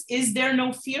paralysis, is there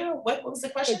no fear? What was the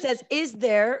question? It says, is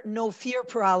there no fear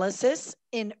paralysis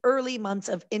in early months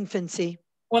of infancy?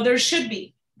 Well, there should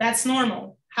be. That's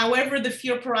normal. However, the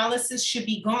fear paralysis should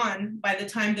be gone by the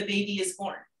time the baby is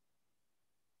born.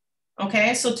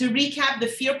 Okay, so to recap, the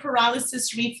fear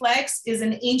paralysis reflex is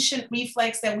an ancient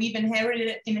reflex that we've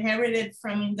inherited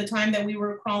from the time that we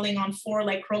were crawling on four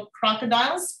like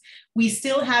crocodiles. We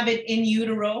still have it in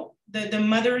utero.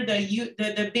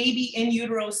 The baby in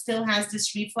utero still has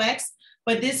this reflex,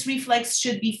 but this reflex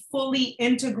should be fully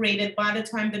integrated by the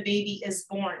time the baby is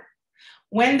born.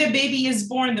 When the baby is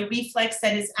born, the reflex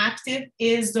that is active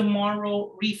is the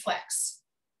Morrow reflex.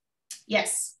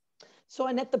 Yes. So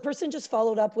Annette, the person just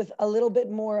followed up with a little bit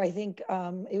more. I think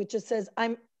it just says,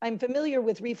 I'm familiar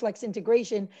with reflex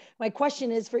integration. My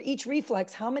question is, for each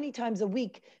reflex, how many times a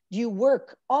week do you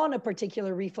work on a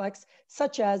particular reflex,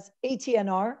 such as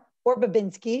ATNR or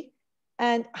Babinski?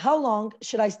 And how long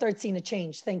should I start seeing a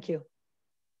change? Thank you.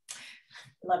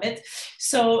 Love it.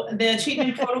 So the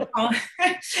treatment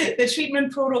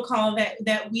protocol,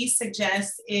 that we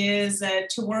suggest is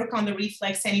to work on the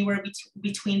reflex anywhere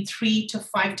between 3 to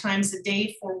 5 times a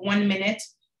day for 1 minute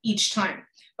each time.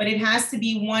 But it has to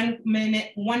be 1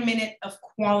 minute of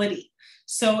quality.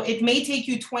 So it may take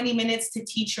you 20 minutes to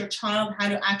teach your child how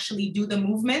to actually do the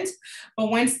movement.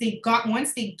 But once they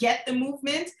get the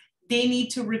movement, they need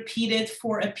to repeat it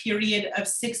for a period of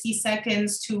 60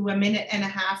 seconds to a minute and a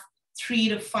half, 3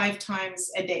 to 5 times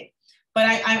a day. But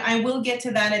I will get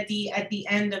to that at the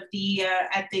end of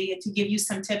to give you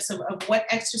some tips of what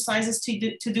exercises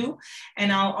to do.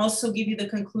 And I'll also give you the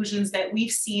conclusions that we've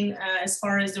seen as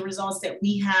far as the results that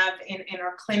we have in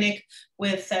our clinic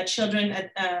with children,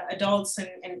 adults, and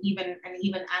even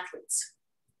athletes.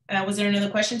 Was there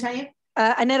another question, Tanya?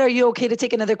 Annette, are you okay to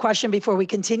take another question before we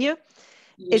continue?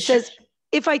 It says,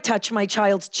 if I touch my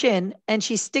child's chin and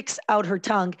she sticks out her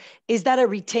tongue, is that a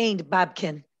retained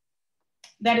Babkin?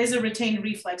 That is a retained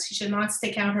reflex. She should not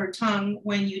stick out her tongue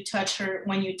when you touch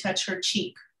her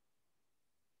cheek.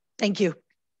 Thank you.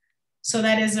 So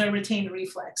that is a retained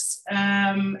reflex.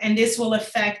 And this will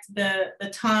affect the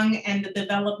tongue and the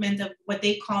development of what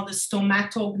they call the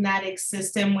stomatognatic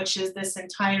system, which is this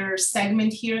entire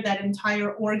segment here, that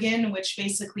entire organ, which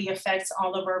basically affects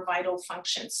all of our vital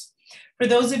functions. For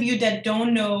those of you that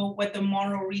don't know what the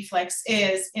Morrow reflex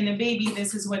is, in a baby,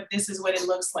 this is what it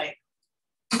looks like.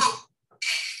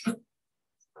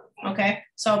 Okay,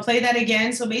 so I'll play that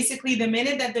again. So basically, the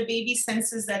minute that the baby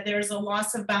senses that there's a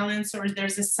loss of balance or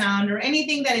there's a sound or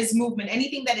anything that is movement,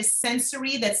 anything that is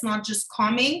sensory, that's not just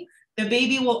calming, the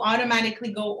baby will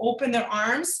automatically go open their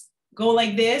arms, go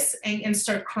like this, and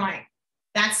start crying.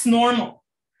 That's normal.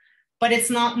 But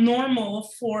it's not normal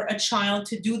for a child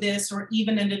to do this, or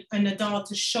even an adult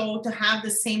to have the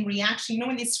same reaction. You know,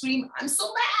 when they scream, "I'm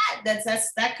so bad,"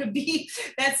 that could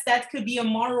be a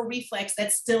Morrow reflex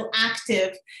that's still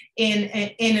active in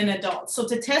an adult. So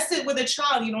to test it with a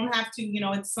child, you don't have to,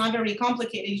 it's not very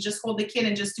complicated. You just hold the kid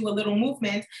and just do a little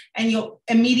movement, and you'll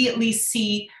immediately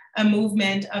see a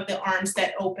movement of the arms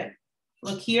that open.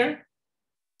 Look here.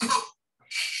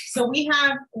 So we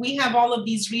have all of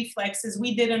these reflexes.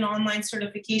 We did an online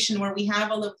certification where we have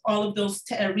all of those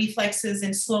reflexes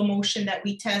in slow motion that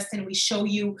we test, and we show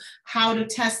you how to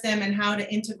test them and how to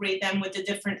integrate them with the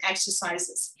different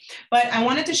exercises. But I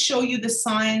wanted to show you the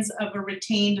signs of a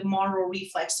retained Morrow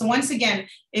reflex. So once again,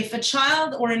 if a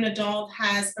child or an adult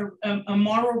has a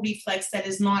Morrow reflex that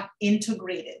is not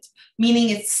integrated, meaning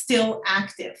it's still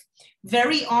active,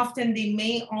 very often they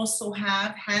may also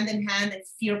have hand-in-hand and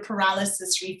fear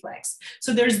paralysis reflex.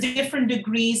 So there's different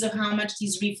degrees of how much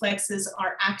these reflexes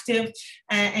are active,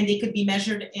 and they could be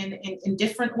measured in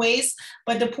different ways.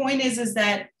 But the point is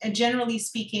that generally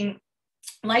speaking,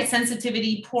 light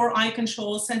sensitivity, poor eye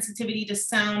control, sensitivity to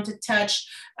sound, to touch,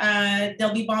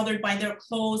 they'll be bothered by their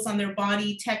clothes on their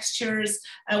body, textures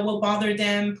will bother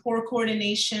them, poor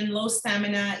coordination, low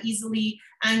stamina, easily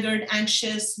angered,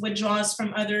 anxious, withdrawals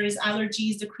from others,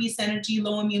 allergies, decreased energy,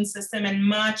 low immune system, and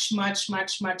much, much,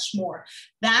 much, much more.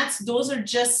 Those are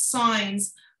just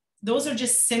signs, those are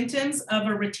just symptoms of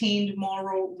a retained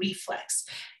Morrow reflex.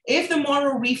 If the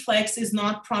Morrow reflex is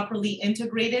not properly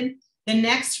integrated, the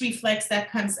next reflex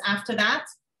that comes after that,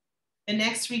 the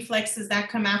next reflexes that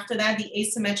come after that, the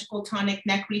asymmetrical tonic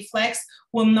neck reflex,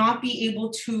 will not be able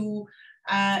to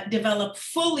develop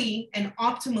fully and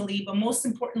optimally, but most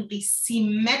importantly,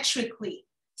 symmetrically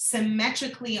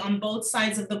on both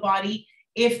sides of the body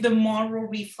if the Morrow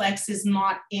reflex is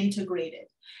not integrated.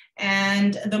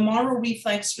 And the Morrow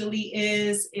reflex really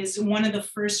is one of the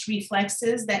first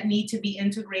reflexes that need to be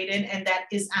integrated and that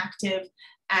is active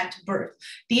at birth.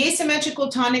 The asymmetrical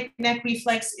tonic neck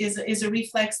reflex is a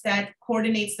reflex that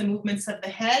coordinates the movements of the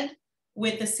head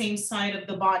with the same side of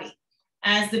the body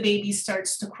as the baby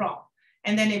starts to crawl.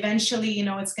 And then eventually,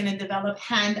 it's going to develop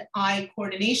hand-eye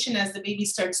coordination. As the baby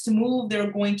starts to move,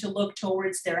 they're going to look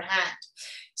towards their hand.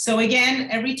 So again,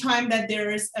 every time that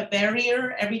there's a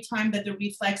barrier, every time that the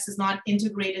reflex is not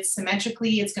integrated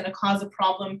symmetrically, it's going to cause a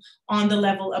problem on the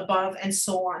level above, and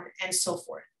so on and so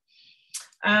forth.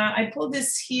 I pulled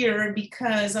this here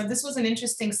because this was an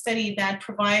interesting study that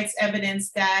provides evidence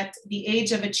that the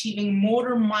age of achieving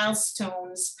motor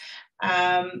milestones,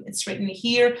 it's written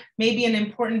here, may be an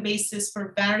important basis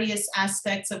for various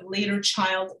aspects of later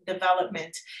child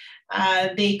development.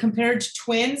 They compared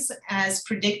twins as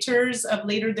predictors of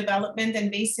later development,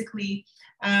 and basically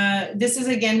this is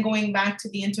again going back to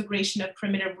the integration of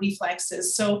primitive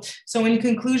reflexes. So in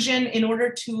conclusion, in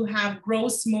order to have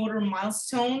gross motor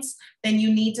milestones, then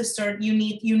you need to start,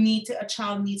 a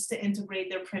child needs to integrate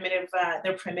their primitive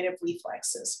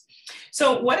reflexes.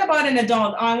 So what about an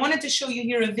adult? I wanted to show you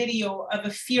here a video of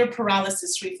a fear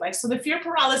paralysis reflex. So the fear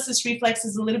paralysis reflex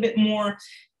is a little bit more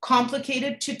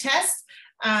complicated to test.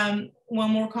 Well,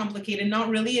 more complicated, not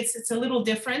really, it's a little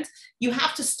different. You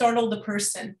have to startle the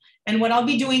person. And what I'll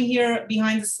be doing here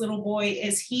behind this little boy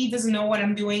is he doesn't know what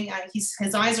I'm doing.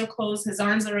 His eyes are closed, his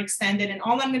arms are extended, and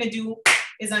all I'm gonna do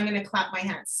is I'm gonna clap my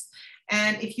hands.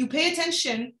 And if you pay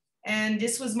attention, and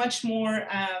this was much more,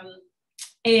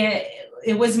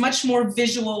 it was much more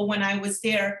visual when I was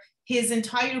there, his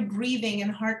entire breathing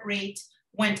and heart rate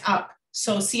went up.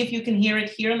 So see if you can hear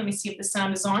it here. Let me see if the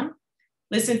sound is on.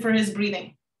 Listen for his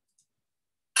breathing.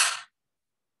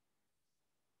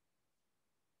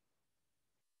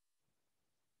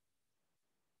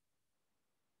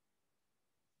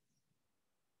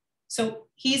 So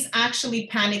he's actually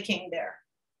panicking there.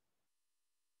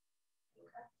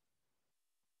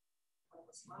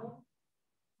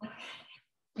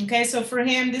 Okay, so for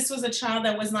him, this was a child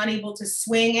that was not able to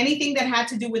swing. Anything that had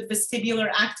to do with vestibular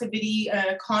activity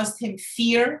caused him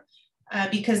fear.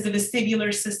 Because the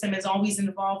vestibular system is always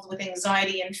involved with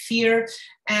anxiety and fear.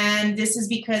 And this is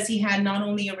because he had not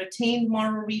only a retained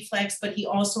motor reflex, but he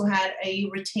also had a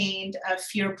retained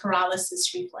fear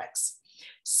paralysis reflex.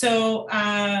 So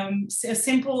a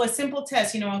simple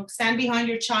test, stand behind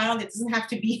your child. It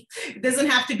doesn't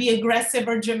have to be aggressive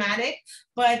or dramatic,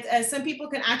 but some people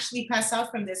can actually pass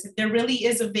out from this. If there really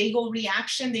is a vagal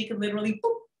reaction, they could literally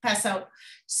boop, pass out.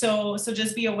 So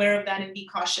just be aware of that and be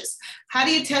cautious. How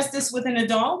do you test this with an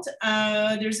adult?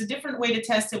 There's a different way to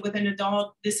test it with an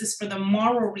adult. This is for the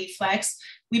motor reflex.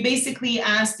 We basically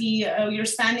ask you're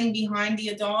standing behind the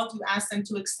adult, you ask them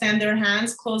to extend their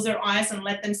hands, close their eyes, and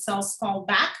let themselves fall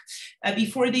back.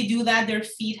 Before they do that, their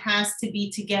feet has to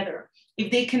be together.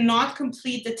 If they cannot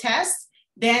complete the test,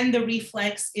 then the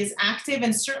reflex is active.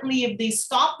 And certainly if they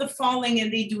stop the falling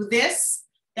and they do this,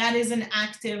 that is an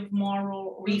active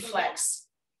motor reflex.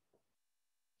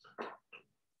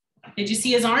 Did you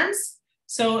see his arms?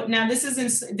 So now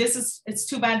it's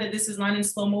too bad that this is not in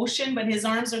slow motion, but his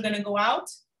arms are going to go out.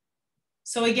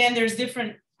 So again, there's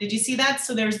different, did you see that?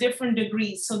 So there's different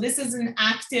degrees. So this is an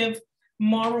active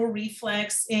motor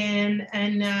reflex in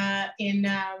an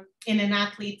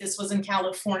athlete. This was in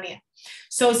California.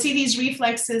 So see, these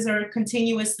reflexes are could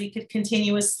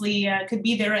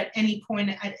be there at any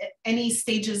point, at any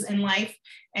stages in life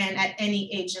and at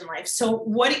any age in life. So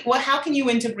how can you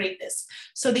integrate this?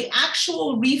 So the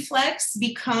actual reflex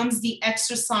becomes the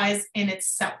exercise in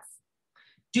itself.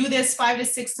 Do this 5 to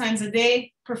 6 times a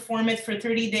day, perform it for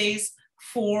 30 days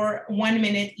for 1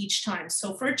 minute each time.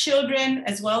 So for children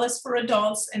as well as for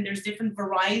adults, and there's different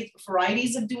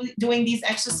varieties of doing these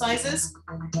exercises.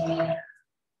 I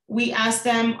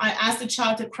ask the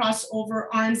child to cross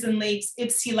over arms and legs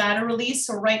ipsilaterally.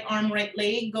 So right arm, right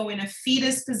leg, go in a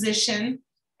fetus position,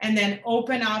 and then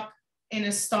open up in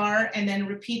a star, and then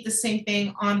repeat the same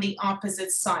thing on the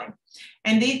opposite side.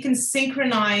 And they can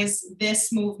synchronize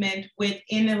this movement with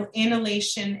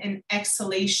inhalation and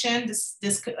exhalation.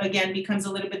 This again becomes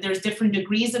a little bit, there's different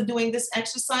degrees of doing this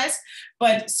exercise,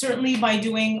 but certainly by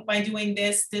doing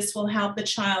this will help the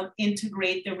child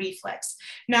integrate the reflex.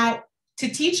 Now, to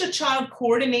teach a child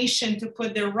coordination to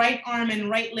put their right arm and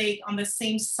right leg on the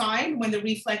same side when the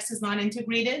reflex is not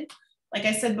integrated, like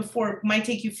I said before, it might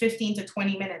take you 15 to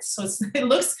 20 minutes. So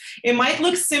it might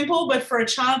look simple, but for a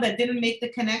child that didn't make the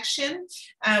connection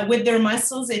with their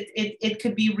muscles, it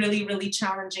could be really, really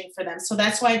challenging for them. So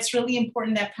that's why it's really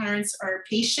important that parents are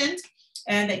patient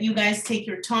and that you guys take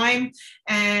your time,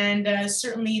 and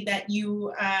certainly that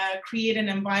you create an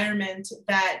environment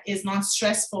that is not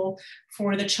stressful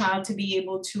for the child to be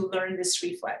able to learn this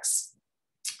reflex.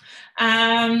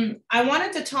 I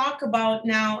wanted to talk about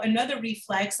now another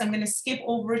reflex. I'm going to skip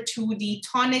over to the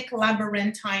tonic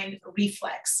labyrinthine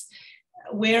reflex.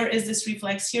 Where is this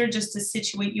reflex here? Just to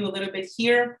situate you a little bit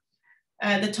here.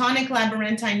 The tonic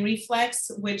labyrinthine reflex,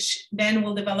 which then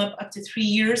will develop up to 3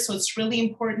 years. So it's really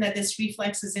important that this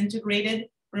reflex is integrated.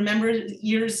 Remember,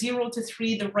 years 0 to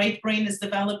 3, the right brain is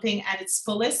developing at its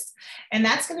fullest. And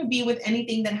that's going to be with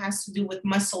anything that has to do with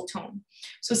muscle tone.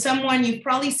 So you've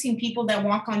probably seen people that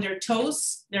walk on their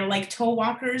toes. They're like toe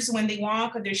walkers when they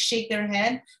walk, or they shake their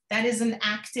head. That is an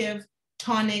active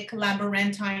tonic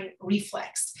labyrinthine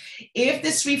reflex. If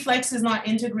this reflex is not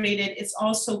integrated, it's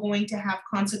also going to have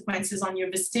consequences on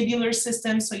your vestibular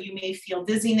system. So you may feel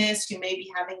dizziness, you may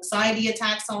have anxiety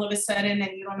attacks all of a sudden,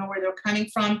 and you don't know where they're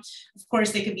coming from. Of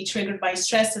course, they could be triggered by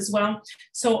stress as well.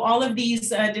 So all of these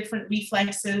different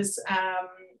reflexes,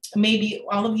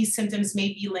 all of these symptoms may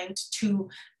be linked to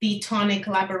the tonic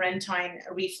labyrinthine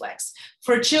reflex.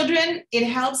 For children, it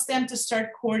helps them to start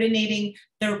coordinating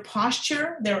their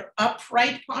posture, their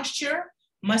upright posture,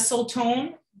 muscle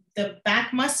tone, the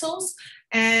back muscles,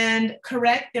 and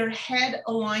correct their head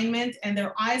alignment and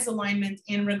their eyes alignment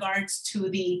in regards to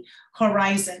the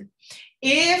horizon.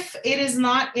 If it is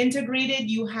not integrated,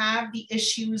 you have the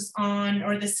issues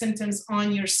or the symptoms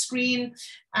on your screen,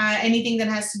 anything that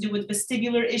has to do with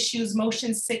vestibular issues,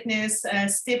 motion sickness,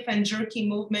 stiff and jerky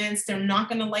movements. They're not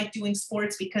going to like doing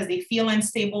sports because they feel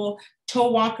unstable.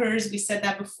 Toe walkers, we said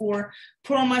that before.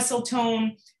 Poor muscle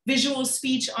tone, visual,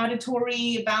 speech,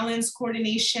 auditory, balance,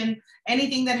 coordination,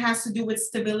 anything that has to do with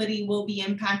stability will be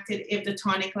impacted if the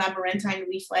tonic labyrinthine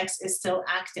reflex is still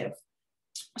active.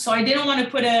 So I didn't want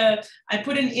to I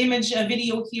put an image, a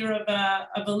video here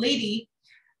of a lady,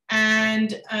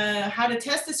 and how to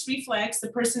test this reflex. The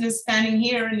person is standing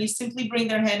here, and you simply bring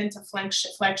their head into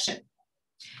flexion.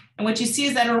 And what you see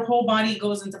is that her whole body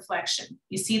goes into flexion.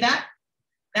 You see that?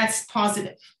 That's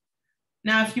positive.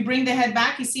 Now, if you bring the head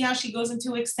back, you see how she goes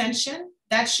into extension?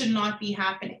 That should not be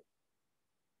happening.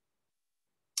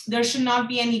 There should not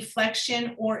be any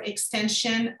flexion or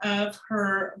extension of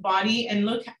her body. And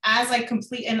look, as I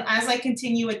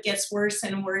continue, it gets worse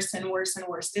and worse and worse and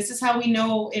worse. This is how we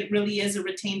know it really is a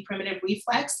retained primitive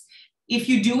reflex. If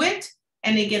you do it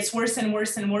and it gets worse and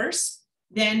worse and worse,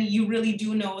 then you really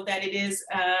do know that it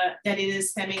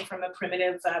is stemming from a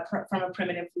primitive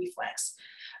reflex.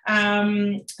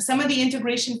 Some of the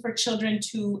integration for children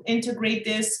to integrate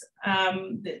this,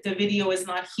 the video is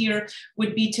not here,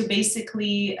 would be to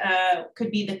basically,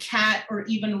 could be the cat or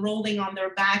even rolling on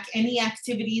their back. Any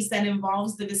activities that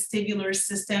involves the vestibular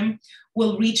system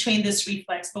will retrain this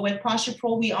reflex. But with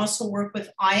PosturePro, we also work with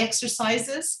eye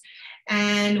exercises,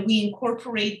 and we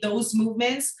incorporate those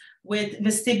movements with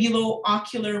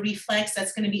vestibulo-ocular reflex.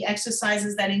 That's going to be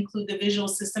exercises that include the visual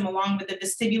system along with the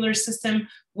vestibular system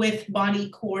with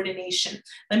body coordination.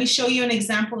 Let me show you an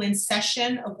example in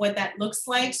session of what that looks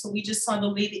like. So we just saw the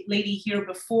lady here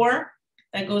before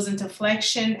that goes into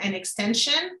flexion and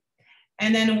extension.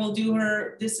 And then we'll do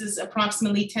her, this is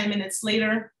approximately 10 minutes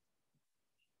later.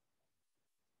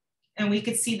 And we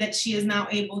could see that she is now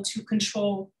able to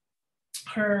control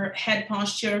her head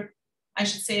posture, I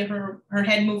should say her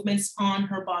head movements on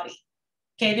her body.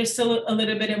 Okay, there's still a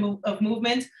little bit of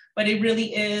movement, but it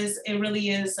really is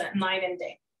night and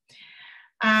day.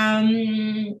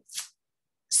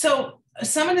 So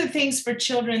some of the things for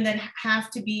children that have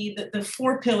to be, the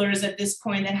 4 pillars at this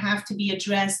point that have to be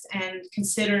addressed and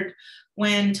considered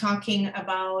when talking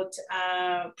about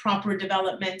proper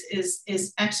development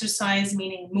is exercise,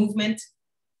 meaning movement.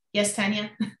 Yes,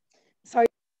 Tanya? Sorry.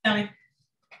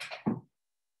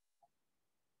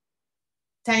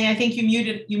 Tanya, I think you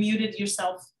muted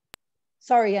yourself.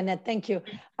 Sorry, Annette, thank you.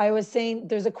 I was saying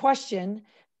there's a question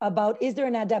about, is there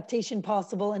an adaptation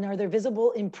possible and are there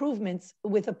visible improvements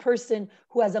with a person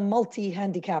who has a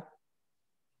multi-handicap?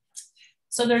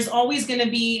 So there's always going to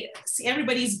be, see,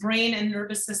 everybody's brain and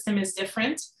nervous system is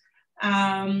different.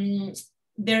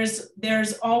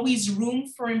 There's always room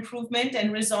for improvement,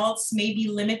 and results may be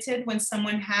limited when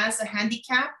someone has a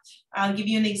handicap. I'll give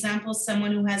you an example.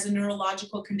 Someone who has a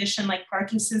neurological condition like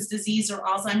Parkinson's disease or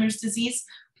Alzheimer's disease,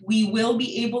 we will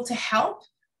be able to help,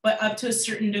 but up to a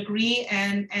certain degree,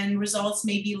 and results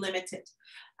may be limited.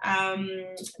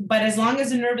 But as long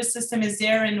as the nervous system is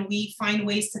there and we find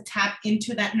ways to tap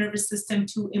into that nervous system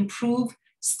to improve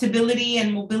stability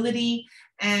and mobility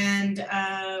and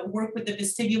work with the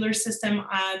vestibular system,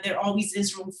 there always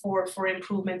is room for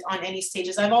improvement on any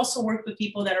stages. I've also worked with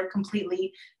people that are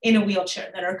completely in a wheelchair,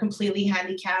 that are completely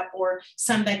handicapped, or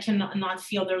some that cannot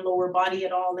feel their lower body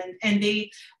at all. And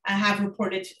they have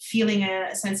reported feeling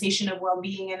a sensation of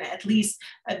well-being and at least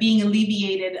being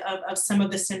alleviated of some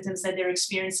of the symptoms that they're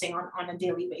experiencing on a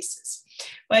daily basis.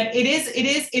 But it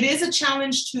is a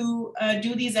challenge to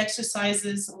do these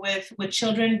exercises with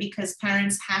children, because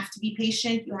parents have to be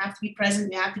patient. You have to be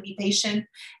present. You have to be patient,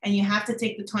 and you have to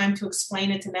take the time to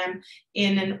explain it to them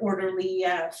in an orderly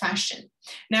fashion.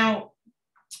 Now,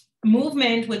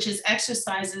 movement, which is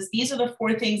exercises, these are the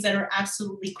 4 things that are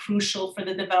absolutely crucial for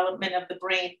the development of the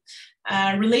brain.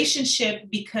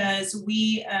 Relationship, because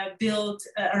we build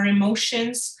our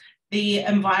emotions, the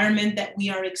environment that we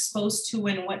are exposed to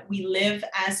and what we live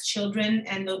as children,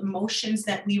 and the emotions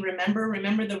that we remember.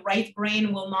 Remember, the right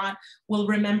brain will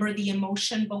remember the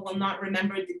emotion, but will not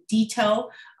remember the detail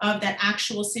of that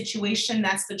actual situation.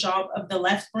 That's the job of the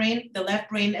left brain. The left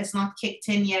brain is not kicked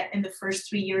in yet in the first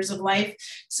 3 years of life.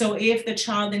 So if the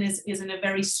child is in a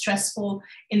very stressful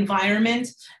environment,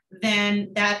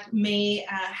 then that may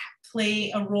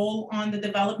play a role on the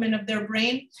development of their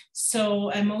brain. So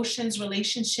emotions,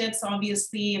 relationships,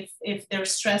 obviously, if they're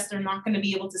stressed, they're not going to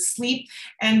be able to sleep.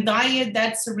 And diet,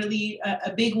 that's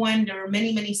a big one. There are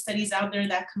many, many studies out there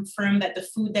that confirm that the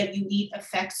food that you eat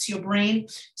affects your brain.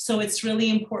 So it's really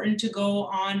important to go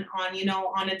on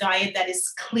a diet that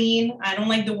is clean. I don't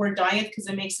like the word diet because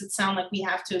it makes it sound like we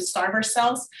have to starve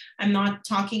ourselves. I'm not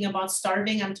talking about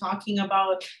starving. I'm talking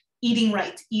about eating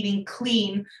right, eating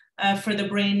clean, for the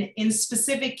brain in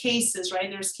specific cases, right?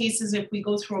 There's cases, if we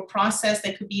go through a process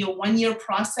that could be a 1-year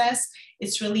process,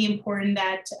 it's really important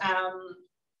that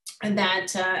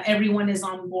everyone is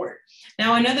on board.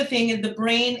 Now, another thing is the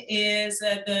brain is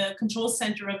the control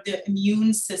center of the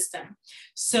immune system.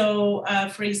 So,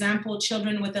 for example,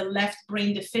 children with a left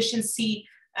brain deficiency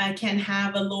can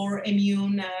have a lower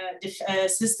immune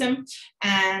system,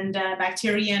 and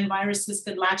bacteria and viruses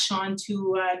could latch on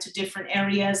to different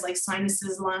areas like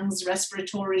sinuses, lungs,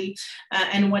 respiratory,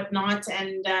 and whatnot.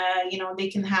 And they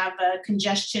can have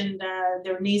congestion.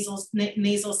 Their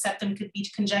nasal septum could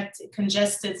be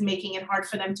congested, making it hard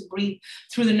for them to breathe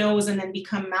through the nose, and then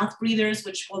become mouth breathers,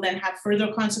 which will then have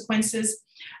further consequences.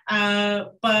 And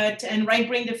right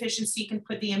brain deficiency can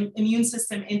put the immune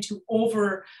system into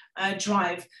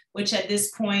overdrive, which at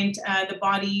this point,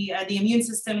 the immune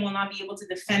system will not be able to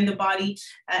defend the body,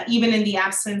 even in the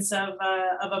absence of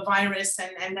a virus.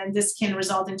 And then this can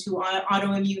result into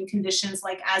autoimmune conditions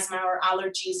like asthma or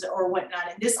allergies or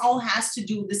whatnot. And this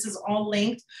is all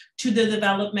linked to the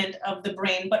development of the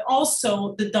brain, but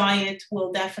also the diet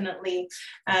will definitely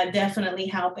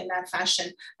help in that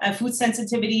fashion. Food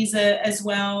sensitivities as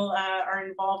well are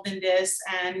involved in this.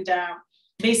 And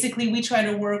basically we try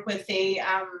to work with a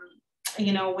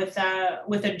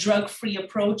drug-free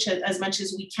approach as much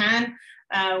as we can.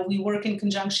 We work in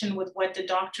conjunction with what the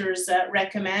doctors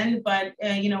recommend, but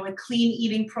a clean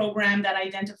eating program that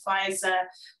identifies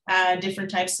different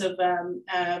types of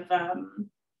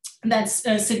that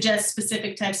suggests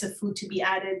specific types of food to be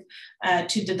added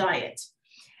to the diet.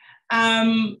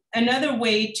 Another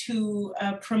way to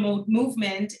promote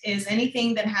movement is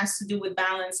anything that has to do with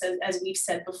balance, as we've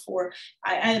said before.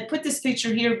 I put this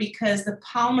picture here because the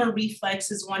palmar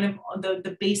reflex is one of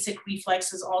the basic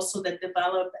reflexes also that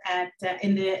develop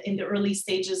in the early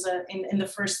stages in the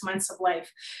first months of life.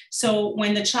 So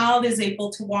when the child is able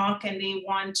to walk and they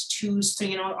want to,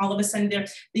 all of a sudden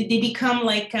they become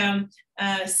like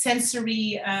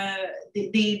sensory,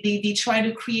 they try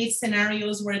to create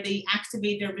scenarios where they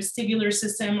activate their vestibular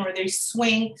system or they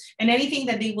swing, and anything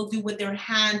that they will do with their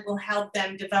hand will help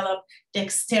them develop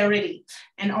dexterity.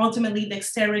 And ultimately,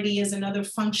 dexterity is another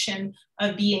function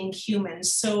of being human.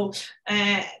 So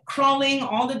crawling,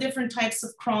 all the different types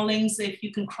of crawlings, if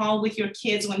you can crawl with your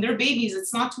kids when they're babies,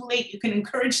 it's not too late. You can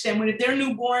encourage them. When if they're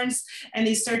newborns and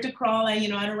they start to crawl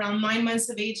at around 9 months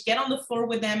of age, get on the floor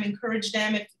with them, encourage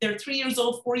them. If they're 3 years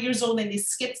old, 4 years old, and they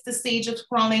skip the stage of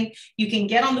crawling, you can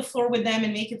get on the floor with them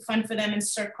and make it fun for them and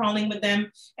start crawling with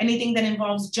them. Anything that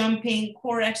involves jumping,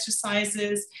 core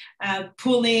exercises,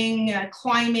 pulling,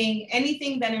 climbing,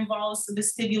 anything that involves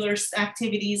vestibular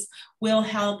activities will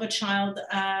help a child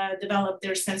develop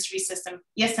their sensory system.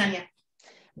 Yes, Tanya.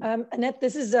 Annette,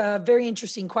 this is a very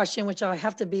interesting question, which I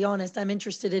have to be honest, I'm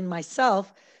interested in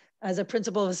myself as a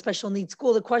principal of a special needs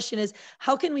school. The question is,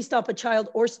 how can we stop a child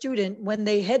or student when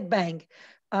they headbang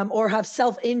or have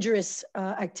self-injurious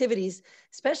activities,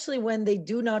 especially when they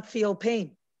do not feel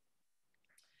pain?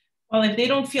 Well, if they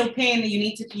don't feel pain, you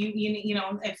need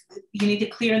to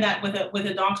clear that with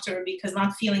a doctor, because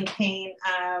not feeling pain,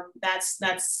 that's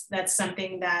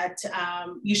something that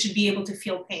you should be able to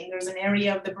feel pain. There's an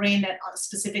area of the brain that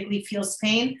specifically feels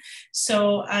pain,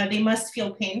 so they must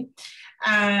feel pain.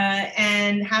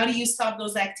 And how do you stop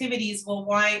those activities? Well,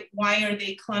 why are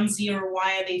they clumsy, or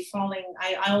why are they falling?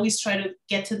 I always try to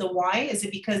get to the why. Is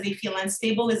it because they feel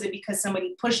unstable? Is it because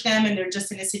somebody pushed them and they're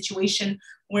just in a situation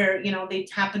where, you know, they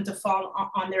happen to fall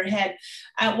on their head?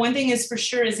 One thing is for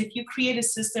sure is if you create a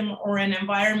system or an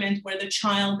environment where the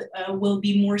child will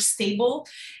be more stable,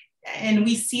 and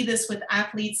we see this with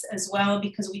athletes as well,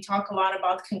 because we talk a lot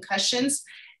about concussions.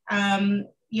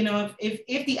 You know,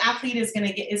 if the athlete is going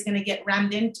to get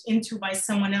rammed into by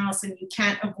someone else, and you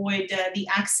can't avoid the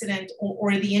accident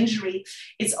or the injury,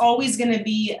 it's always going to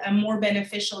be more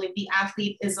beneficial if the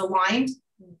athlete is aligned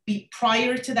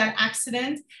prior to that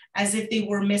accident, as if they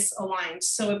were misaligned.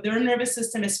 So if their nervous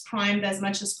system is primed as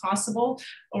much as possible,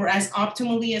 or as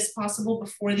optimally as possible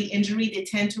before the injury, they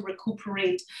tend to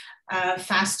recuperate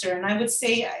faster. And I would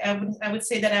say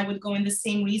that I would go in the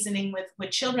same reasoning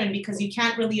with children, because you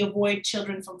can't really avoid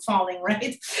children from falling,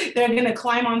 right? They're going to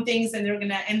climb on things, and they're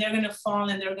going to fall,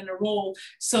 and they're going to roll.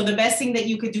 So the best thing that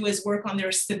you could do is work on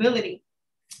their stability.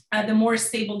 The more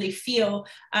stable they feel,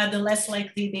 the less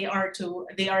likely they are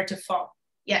to fall.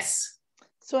 Yes.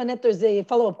 So Annette, there's a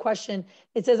follow-up question.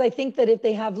 It says, I think that if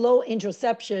they have low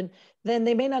interoception, then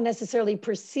they may not necessarily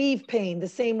perceive pain the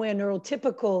same way a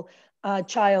neurotypical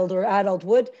child or adult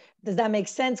would. Does that make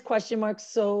sense? Question mark.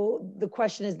 So the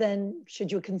question is then,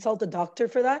 should you consult a doctor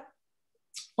for that?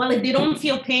 Well, if they don't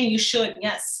feel pain, you should,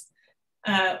 yes.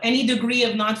 Any degree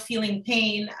of not feeling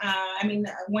pain. I mean,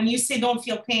 when you say don't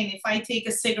feel pain, if I take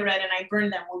a cigarette and I burn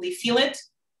them, will they feel it?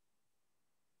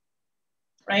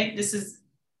 Right? Is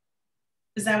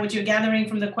that what you're gathering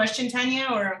from the question, Tanya,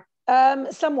 or?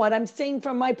 Somewhat. I'm saying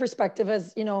from my perspective,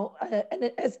 as you know,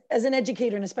 as an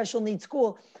educator in a special needs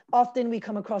school, often we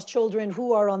come across children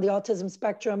who are on the autism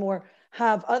spectrum or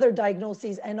have other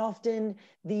diagnoses, and often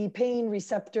the pain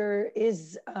receptor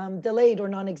is delayed or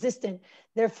non-existent.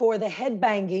 Therefore, the head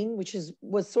banging, which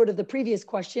was sort of the previous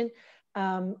question,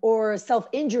 or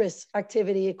self-injurious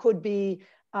activity, it could be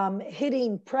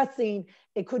hitting, pressing,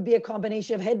 it could be a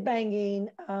combination of head banging.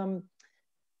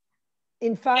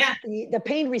 In fact, yeah, the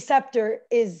pain receptor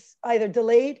is either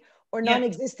delayed or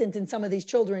non-existent in some of these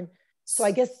children. So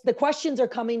I guess the questions are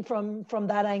coming from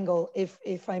that angle,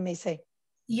 if I may say.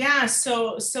 Yeah,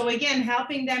 so again,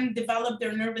 helping them develop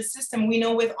their nervous system. We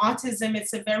know with autism,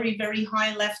 it's a very, very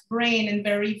high left brain and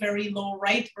very, very low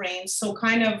right brain. So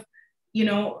kind of, you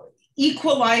know,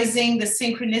 equalizing the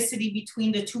synchronicity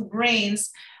between the two brains,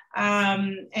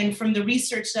 and from the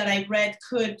research that I read,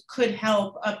 could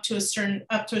help up to a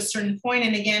certain point.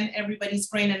 And again, everybody's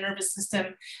brain and nervous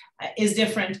system is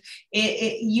different.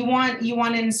 You want,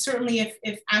 and certainly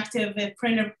if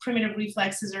primitive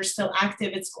reflexes are still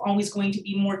active, it's always going to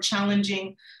be more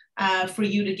challenging for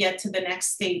you to get to the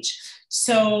next stage.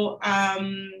 So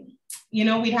you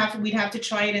know, we'd have to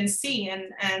try it and see.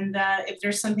 And if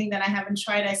there's something that I haven't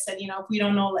tried, I said, you know, if we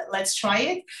don't know, let's try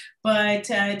it. But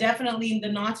definitely the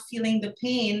not feeling the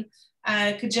pain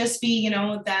could just be, you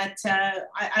know, that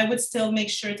I would still make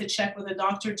sure to check with a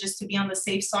doctor just to be on the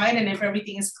safe side. And if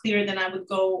everything is clear, then I would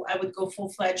go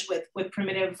full-fledged with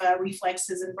primitive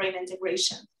reflexes and brain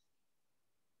integration.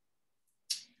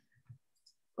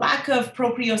 Lack of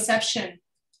proprioception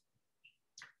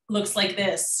looks like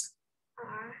this.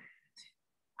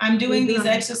 I'm doing these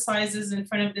exercises in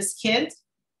front of this kid,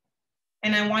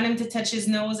 and I want him to touch his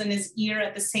nose and his ear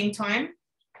at the same time.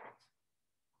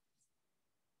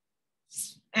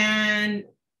 And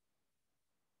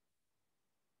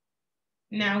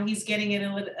now he's getting it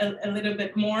a little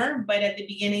bit more, but at the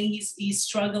beginning he's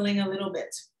struggling a little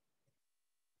bit.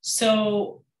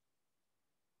 So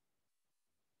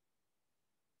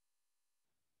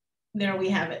there we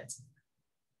have it.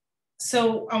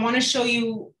 So I want to show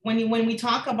you, when we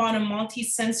talk about a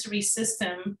multi-sensory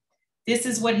system, this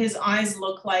is what his eyes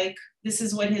look like. This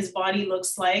is what his body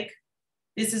looks like.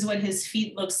 This is what his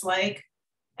feet looks like.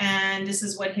 And this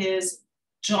is what his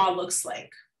jaw looks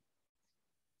like.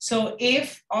 So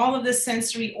if all of the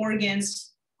sensory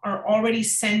organs are already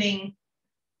sending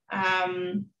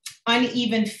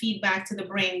uneven feedback to the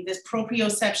brain, this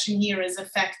proprioception here is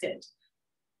affected.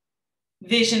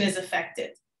 Vision is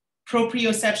affected.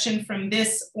 Proprioception from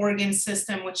this organ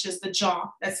system, which is the jaw,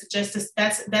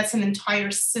 that's an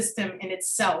entire system in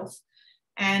itself.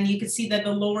 And you can see that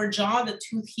the lower jaw, the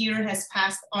tooth here has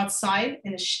passed outside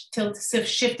and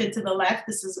shifted to the left.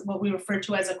 This is what we refer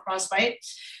to as a crossbite.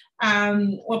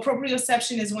 Well,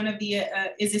 proprioception is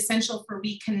is essential for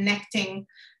reconnecting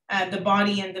the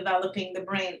body and developing the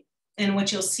brain. And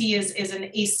what you'll see is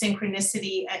an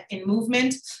asynchronicity in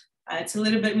movement. It's a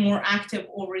little bit more active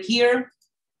over here.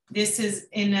 This is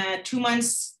in a 2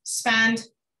 months span.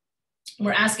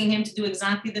 We're asking him to do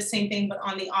exactly the same thing, but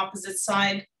on the opposite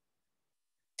side.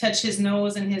 Touch his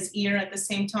nose and his ear at the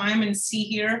same time, and see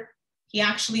here, he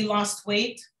actually lost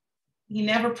weight. He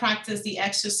never practiced the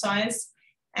exercise,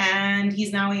 and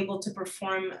he's now able to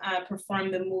perform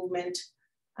the movement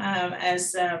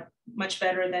as much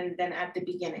better than at the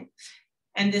beginning.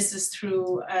 And this is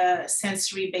through a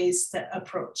sensory-based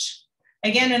approach.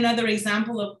 Again, another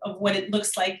example of what it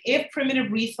looks like if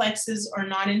primitive reflexes are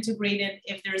not integrated,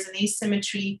 if there's an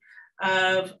asymmetry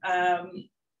of,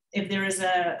 if there is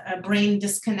a brain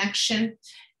disconnection,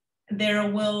 there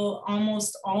will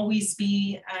almost always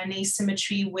be an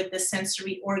asymmetry with the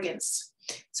sensory organs.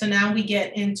 So now we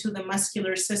get into the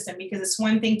muscular system, because it's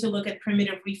one thing to look at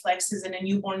primitive reflexes in a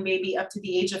newborn baby up to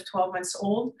the age of 12 months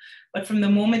old, but from the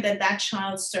moment that that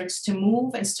child starts to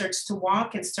move and starts to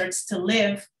walk and starts to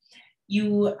live,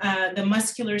 the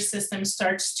muscular system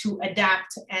starts to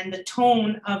adapt, and the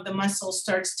tone of the muscle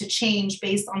starts to change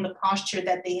based on the posture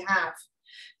that they have.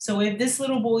 So if this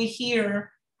little boy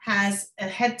here has a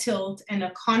head tilt and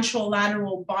a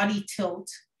contralateral body tilt,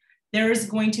 there is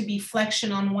going to be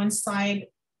flexion on one side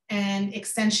and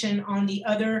extension on the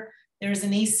other. There's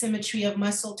an asymmetry of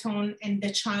muscle tone, and the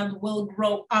child will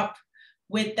grow up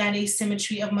with that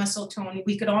asymmetry of muscle tone.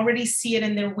 We could already see it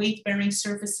in their weight-bearing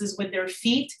surfaces with their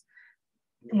feet.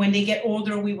 When they get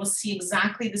older, we will see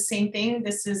exactly the same thing.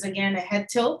 This is, again, a head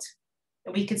tilt.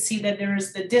 We could see that there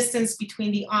is the distance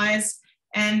between the eyes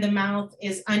and the mouth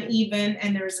is uneven,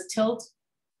 and there is a tilt.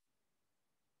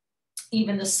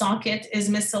 Even the socket is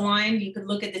misaligned. You could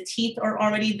look at the teeth, or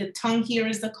already the tongue here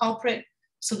is the culprit.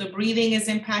 So the breathing is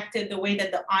impacted. The way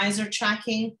that the eyes are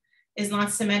tracking is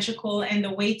not symmetrical, and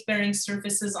the weight-bearing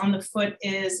surfaces on the foot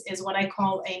is what I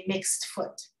call a mixed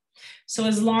foot. So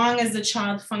as long as the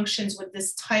child functions with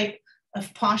this type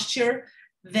of posture,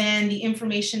 then the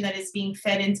information that is being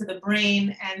fed into the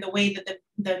brain and the way that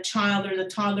the child or the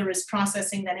toddler is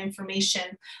processing that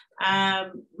information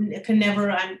can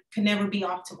never be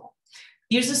optimal.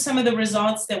 These are some of the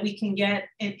results that we can get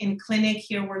in clinic.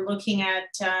 Here we're looking at,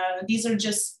 these are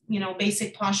just,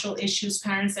 basic postural issues,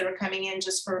 parents that are coming in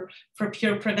just for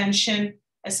pure prevention,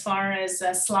 as far as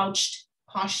slouched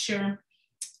posture,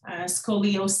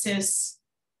 scoliosis.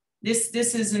 This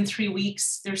is in 3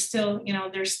 weeks. There's still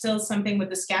something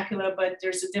with the scapula, but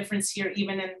there's a difference here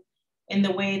even in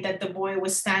the way that the boy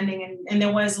was standing, and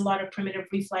there was a lot of primitive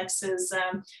reflexes.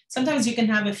 Sometimes you can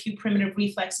have a few primitive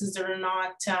reflexes that are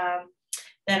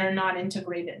not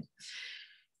integrated.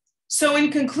 So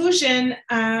in conclusion,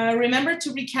 remember to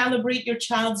recalibrate your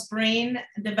child's brain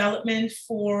development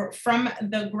from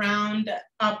the ground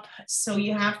up. So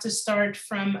you have to start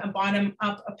from a bottom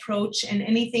up approach, and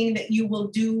anything that you will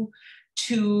do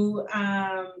to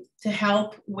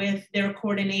help with their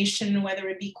coordination, whether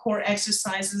it be core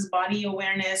exercises, body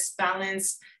awareness,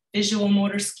 balance, visual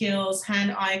motor skills,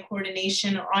 hand-eye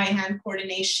coordination or eye-hand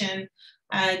coordination,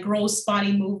 gross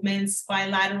body movements,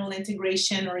 bilateral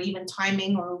integration, or even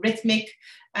timing or rhythmic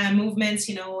movements.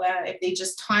 If they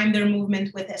just time their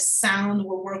movement with a sound,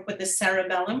 we'll work with the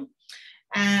cerebellum.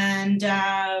 And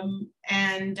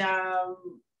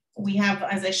we have,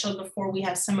 as I showed before, we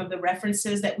have some of the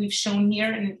references that we've shown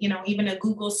here. And, even a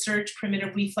Google search,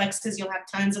 primitive reflexes, you'll have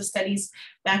tons of studies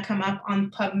that come up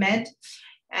on PubMed.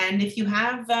 And if you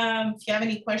have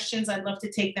any questions, I'd love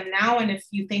to take them now. And if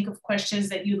you think of questions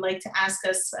that you'd like to ask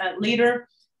us later,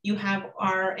 you have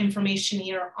our information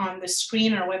here on the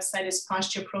screen. Our website is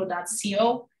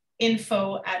PosturePro.co,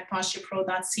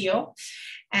 info@PosturePro.co.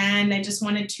 And I just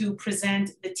wanted to present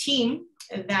the team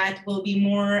that will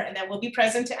be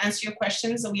present to answer your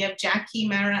questions. So we have Jackie,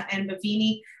 Mara, and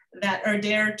Bhavini that are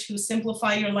there to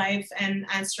simplify your life and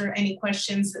answer any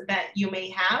questions that you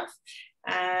may have.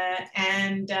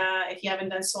 If you haven't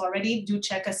done so already, do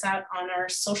check us out on our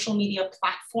social media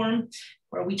platform,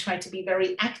 where we try to be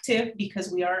very active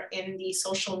because we are in the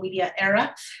social media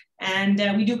era. And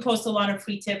we do post a lot of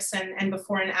free tips and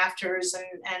before and afters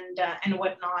and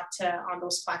whatnot on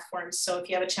those platforms. So if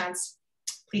you have a chance,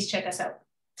 please check us out.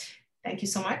 Thank you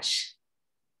so much.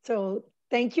 So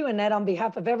thank you, Annette, on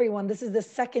behalf of everyone. This is the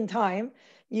second time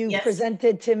you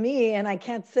presented to me, and I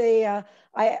can't say,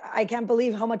 I can't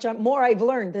believe how much more I've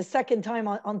learned the second time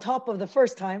on top of the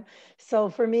first time. So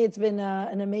for me, it's been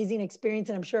an amazing experience,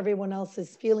 and I'm sure everyone else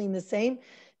is feeling the same,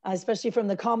 especially from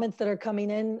the comments that are coming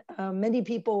in. Many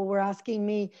people were asking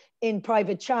me in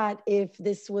private chat if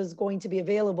this was going to be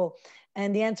available.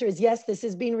 And the answer is yes, this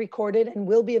is being recorded and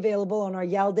will be available on our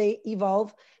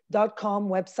yaldeevolve.com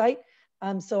website.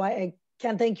 So I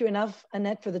can't thank you enough,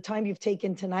 Annette, for the time you've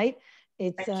taken tonight.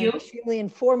 It's an extremely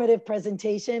informative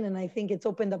presentation, and I think it's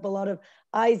opened up a lot of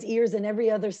eyes, ears, and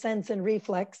every other sense and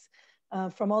reflex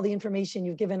from all the information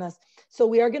you've given us. So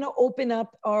we are going to open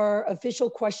up our official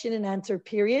question and answer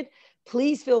period.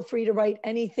 Please feel free to write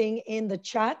anything in the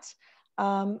chat.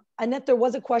 Annette, there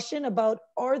was a question about,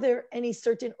 are there any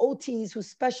certain OTs who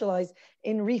specialize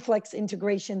in reflex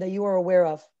integration that you are aware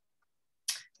of?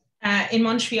 In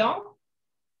Montreal?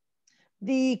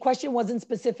 The question wasn't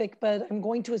specific, but I'm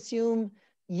going to assume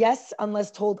yes,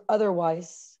 unless told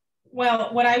otherwise.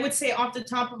 Well, what I would say off the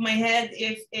top of my head,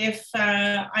 if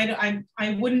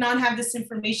I would not have this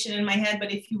information in my head,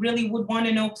 but if you really would want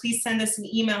to know, please send us an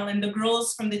email, and the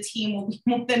girls from the team will be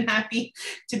more than happy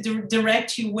to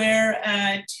direct you where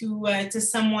to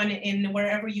someone in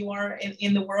wherever you are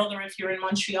in the world, or if you're in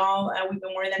Montreal, we've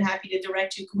been more than happy to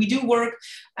direct you. We do work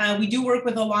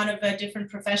with a lot of different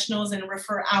professionals and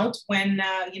refer out when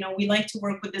we like to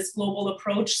work with this global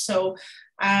approach. So.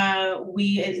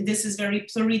 This is very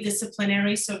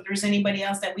pluridisciplinary, so if there's anybody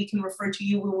else that we can refer to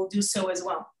you, we will do so as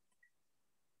well.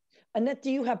 Annette,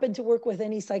 do you happen to work with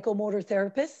any psychomotor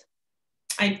therapists?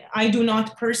 I do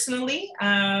not personally.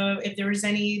 If there is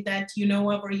any that you know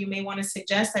of or you may want to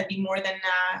suggest, I'd be more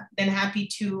than happy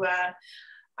to.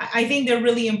 I think they're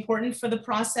really important for the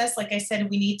process. Like I said,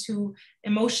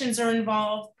 emotions are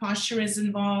involved, posture is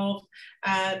involved.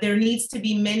 There needs to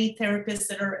be many therapists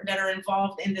that are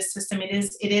involved in this system. It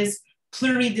is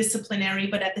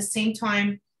pluridisciplinary, but at the same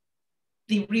time,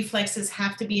 the reflexes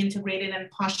have to be integrated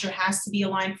and posture has to be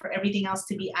aligned for everything else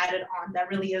to be added on. That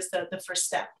really is the first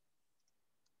step.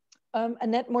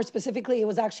 Annette, more specifically, it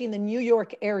was actually in the New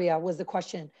York area was the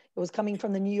question. It was coming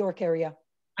from the New York area.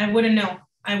 I wouldn't know.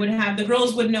 The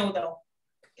girls would know though.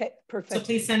 Okay, perfect. So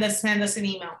please send us an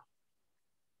email.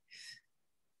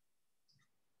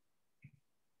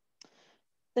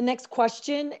 The next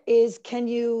question is, can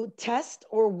you test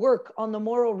or work on the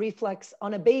moral reflex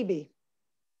on a baby?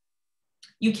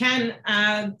 You can.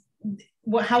 How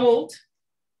old?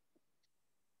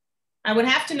 I would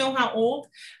have to know how old,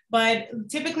 but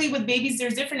typically with babies,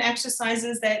 there's different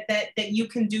exercises that you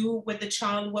can do with the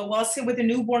child. Well, I'll say with a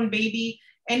newborn baby,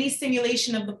 any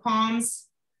stimulation of the palms,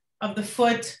 of the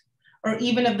foot, or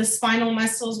even of the spinal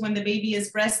muscles when the baby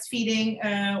is breastfeeding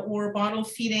or bottle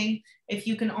feeding, if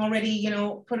you can already,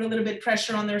 put a little bit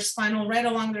pressure on their right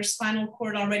along their spinal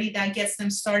cord already, that gets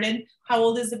them started. How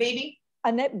old is the baby?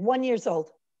 Annette, 1 year old.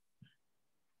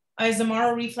 Is the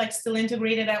moral reflex still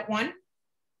integrated at 1?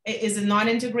 Is it not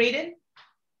integrated?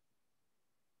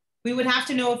 We would have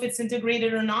to know if it's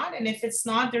integrated or not. And if it's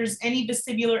not, there's any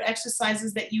vestibular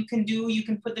exercises that you can do. You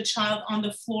can put the child on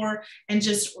the floor and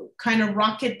just kind of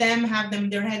rocket them, have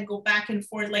their head go back and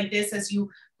forth like this as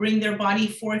you bring their body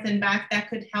forth and back. That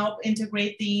could help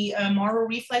integrate the moral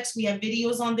reflex. We have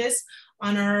videos on this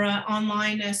on our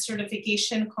online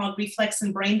certification called Reflex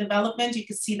and Brain Development. You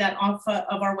can see that off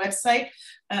of our website.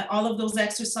 All of those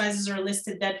exercises are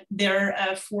listed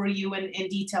there for you in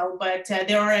detail, but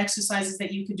there are exercises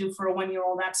that you could do for a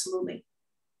 1-year-old, absolutely.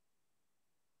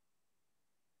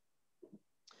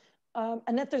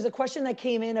 Annette, there's a question that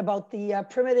came in about the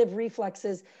primitive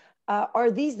reflexes. Are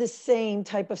these the same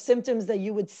type of symptoms that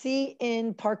you would see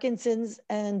in Parkinson's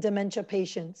and dementia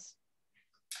patients?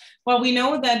 Well, we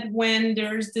know that when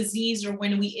there's disease or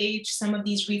when we age, some of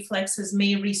these reflexes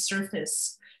may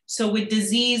resurface. So with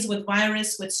disease, with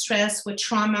virus, with stress, with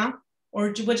trauma,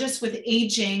 or just with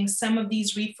aging, some of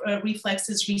these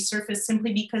reflexes resurface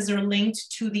simply because they're linked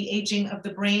to the aging of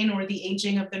the brain or the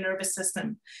aging of the nervous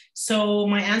system. So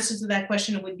my answer to that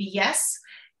question would be yes.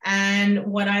 And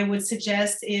what I would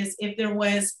suggest is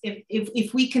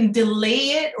if we can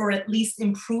delay it or at least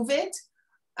improve it,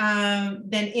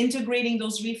 then integrating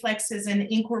those reflexes and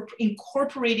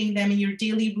incorporating them in your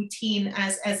daily routine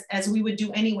as we would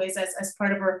do anyways, as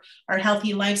part of our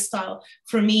healthy lifestyle,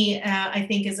 for me, I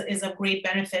think is a great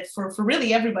benefit for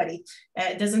really everybody.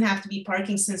 It doesn't have to be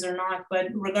Parkinson's or not, but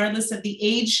regardless of the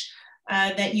age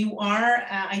that you are,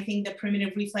 I think the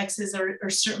primitive reflexes or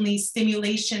certainly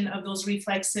stimulation of those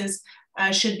reflexes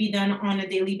should be done on a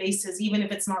daily basis, even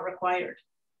if it's not required.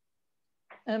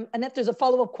 Annette, there's a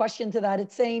follow-up question to that.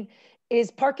 It's saying, is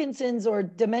Parkinson's or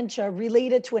dementia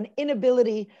related to an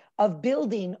inability of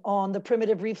building on the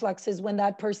primitive reflexes when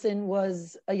that person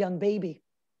was a young baby?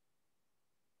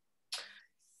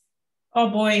 Oh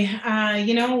boy, how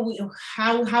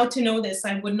to know this?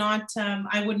 I would not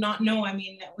know. I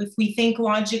mean, if we think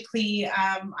logically,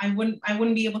 I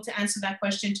wouldn't be able to answer that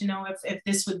question to know if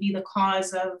this would be the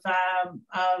cause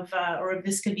or if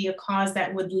this could be a cause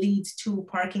that would lead to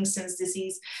Parkinson's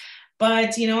disease.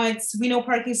 But we know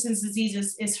Parkinson's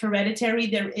disease is hereditary.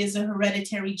 There is a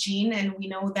hereditary gene, and we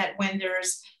know that when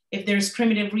there's If there's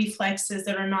primitive reflexes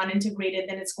that are not integrated,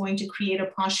 then it's going to create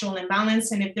a postural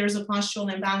imbalance. And if there's a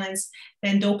postural imbalance,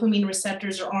 then dopamine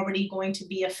receptors are already going to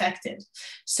be affected.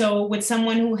 So with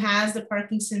someone who has the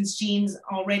Parkinson's genes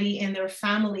already in their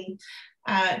family,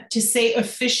 to say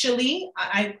officially,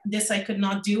 this I could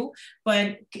not do,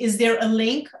 but is there a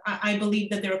link? I believe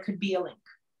that there could be a link.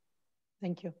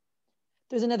 Thank you.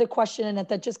 There's another question, Annette,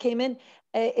 that just came in.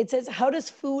 It says, how does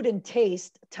food and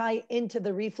taste tie into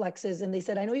the reflexes? And they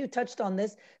said, I know you touched on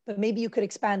this, but maybe you could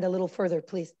expand a little further,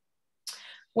 please.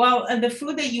 Well, the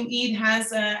food that you eat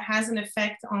has an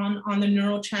effect on the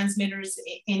neurotransmitters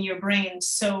in your brain.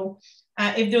 So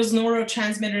if those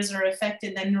neurotransmitters are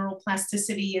affected, then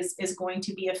neuroplasticity is going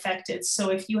to be affected. So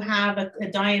if you have a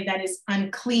diet that is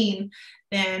unclean,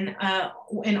 then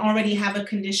and already have a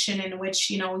condition in which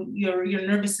your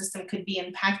nervous system could be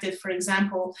impacted, for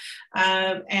example,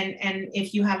 and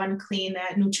if you have unclean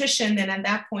nutrition, then at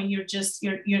that point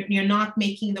you're not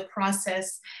making the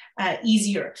process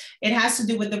easier. It has to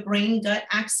do with the brain gut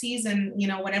axes, and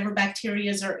whatever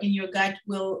bacteria are in your gut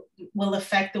will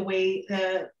affect the way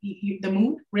the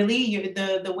mood, really,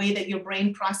 the way that your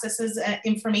brain processes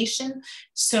information.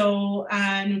 So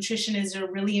nutrition is a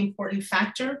really important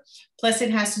factor. Plus,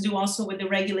 it has to do also with the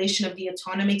regulation of the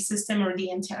autonomic system, or the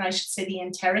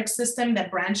enteric system, that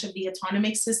branch of the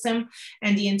autonomic system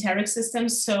and the enteric system.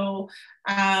 So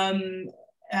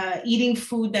eating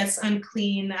food that's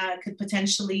unclean could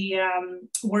potentially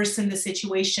worsen the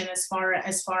situation as far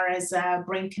as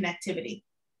brain connectivity.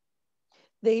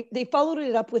 They followed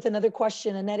it up with another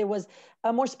question, and that it was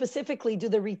more specifically, do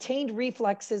the retained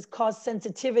reflexes cause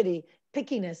sensitivity,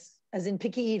 pickiness, as in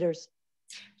picky eaters?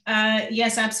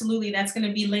 Yes, absolutely. That's going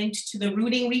to be linked to the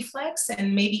rooting reflex,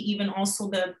 and maybe even also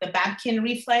the Babkin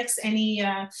reflex.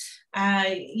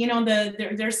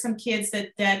 There's some kids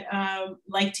that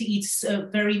like to eat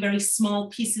very, very small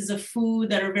pieces of food,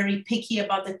 that are very picky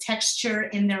about the texture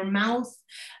in their mouth,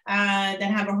 that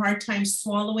have a hard time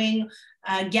swallowing.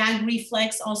 Gag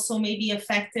reflex also may be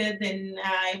affected, and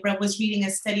I was reading a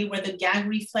study where the gag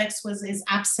reflex is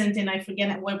absent, and I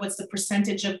forget what's the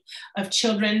percentage of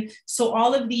children. So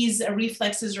all of these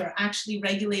reflexes are actually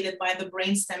regulated by the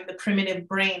brainstem, the primitive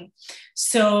brain.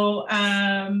 So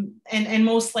and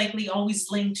most likely always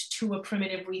linked to a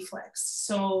primitive reflex.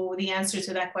 So the answer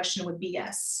to that question would be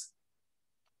yes.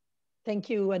 Thank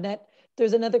you, Annette.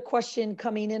 There's another question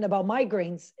coming in about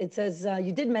migraines. It says,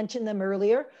 you did mention them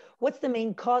earlier. What's the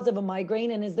main cause of a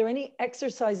migraine? And is there any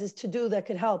exercises to do that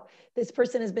could help? This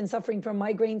person has been suffering from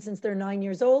migraine since they're 9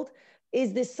 years old.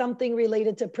 Is this something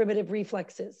related to primitive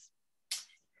reflexes?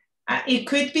 It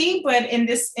could be, but in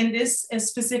this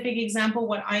specific example,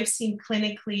 what I've seen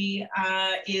clinically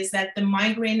is that the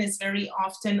migraine is very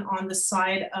often on the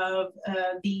side of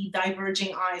the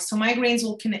diverging eye. So migraines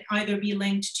can either be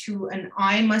linked to an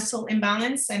eye muscle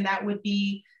imbalance, and that would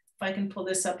be, if I can pull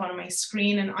this up on my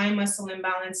screen, an eye muscle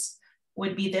imbalance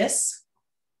would be this,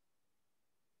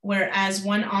 whereas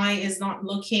one eye is not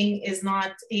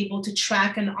able to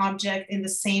track an object in the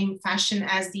same fashion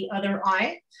as the other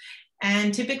eye.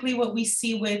 And typically what we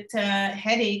see with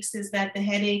headaches is that the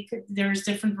headache, there's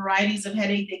different varieties of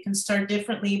headache. They can start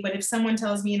differently, but if someone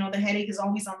tells me, the headache is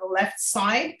always on the left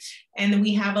side, and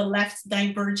we have a left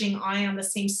diverging eye on the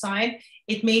same side,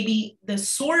 it may be the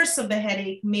source of the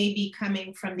headache may be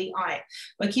coming from the eye.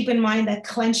 But keep in mind that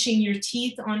clenching your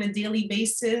teeth on a daily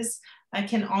basis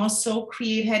can also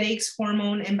create headaches,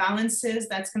 hormone imbalances.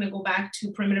 That's going to go back to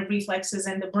primitive reflexes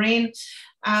in the brain.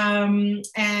 And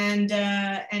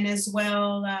as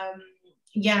well,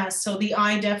 so the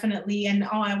eye definitely, and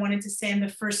I wanted to say in the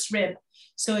first rib.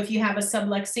 So if you have a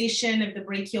subluxation, if the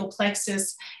brachial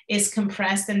plexus is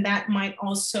compressed, then that might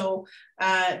also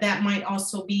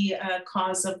be a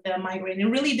cause of the migraine. It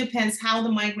really depends how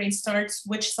the migraine starts,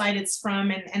 which side it's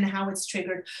from, and how it's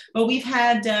triggered. But we've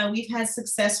had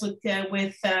success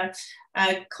with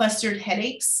clustered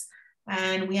headaches.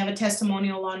 And we have a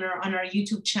testimonial on our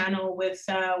YouTube channel with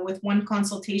one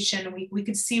consultation. We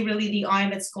could see really the eye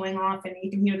that's going off, and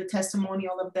you can hear the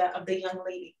testimonial of the young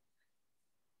lady.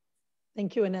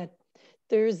 Thank you, Annette.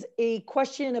 There's a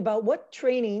question about what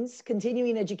trainings,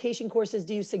 continuing education courses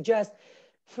do you suggest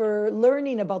for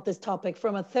learning about this topic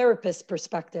from a therapist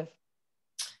perspective?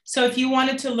 So if you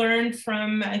wanted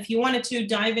to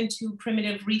dive into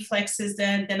primitive reflexes,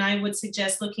 then I would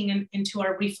suggest looking into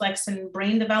our reflex and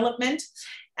brain development.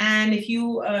 And if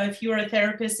you're a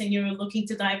therapist and you're looking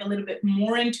to dive a little bit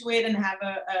more into it and have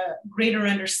a greater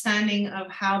understanding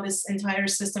of how this entire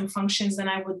system functions, then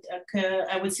I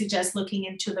would suggest looking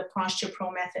into the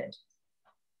PosturePro method.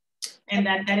 And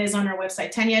that is on our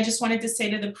website. Tanya, I just wanted to say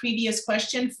to the previous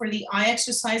question for the eye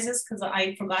exercises, because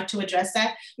I forgot to address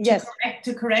that. Yes.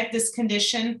 To correct this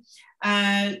condition,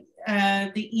 the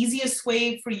easiest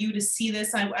way for you to see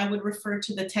this, I would refer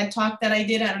to the TED Talk that I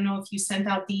did. I don't know if you sent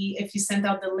out the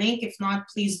link. If not,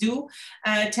 please do.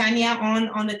 Tanya,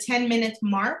 on the 10-minute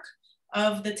mark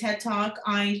of the TED Talk,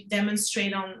 I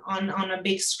demonstrate on a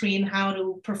big screen how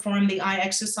to perform the eye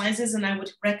exercises, and I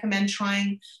would recommend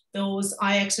trying those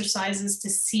eye exercises to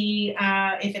see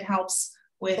if it helps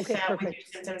with your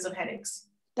symptoms of headaches.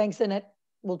 Thanks, Annette.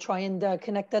 We'll try and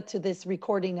connect that to this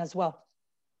recording as well.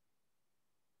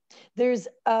 There's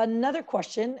another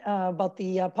question about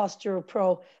the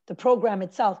PosturePro, the program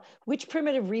itself. Which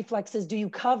primitive reflexes do you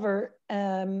cover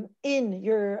in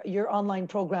your online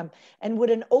program? And would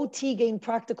an OT gain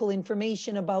practical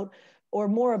information about or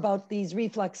more about these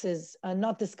reflexes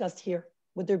not discussed here?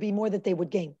 Would there be more that they would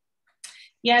gain?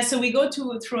 Yeah, so we go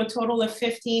through a total of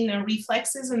 15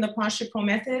 reflexes in the PosturePro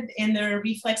method. In the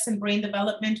reflex and brain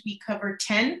development, we cover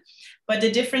 10. But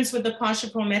the difference with the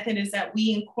PosturePro method is that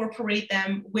we incorporate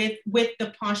them with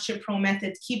the PosturePro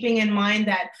method, keeping in mind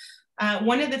that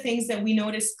one of the things that we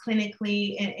noticed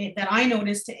clinically, that I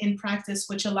noticed in practice,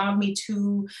 which allowed me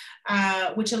to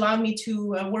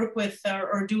work with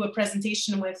or do a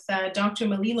presentation with Dr.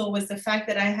 Melillo, was the fact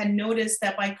that I had noticed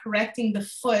that by correcting the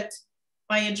foot,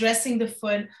 by addressing the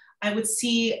foot, I would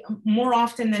see more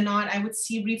often than not, I would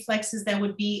see reflexes that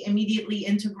would be immediately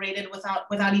integrated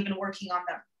without even working on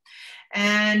them.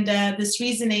 And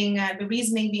the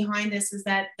reasoning behind this is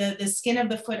that the skin of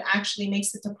the foot actually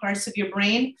makes it to parts of your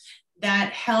brain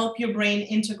that help your brain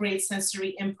integrate sensory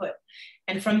input.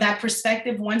 And from that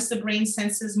perspective, once the brain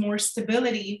senses more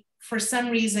stability, for some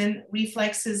reason,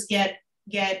 reflexes get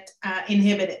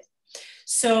inhibited.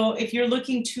 So if you're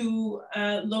looking to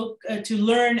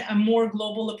learn a more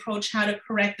global approach, how to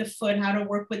correct the foot, how to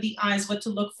work with the eyes, what to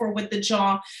look for with the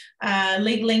jaw,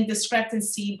 leg-length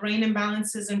discrepancy, brain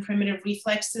imbalances, and primitive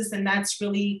reflexes, then that's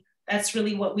really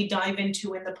what we dive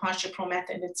into in the PosturePro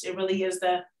method. It really is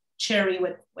the cherry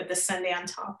with the sundae on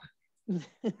top.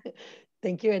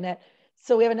 Thank you, Annette.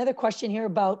 So we have another question here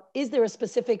about, is there a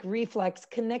specific reflex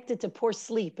connected to poor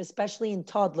sleep, especially in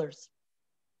toddlers?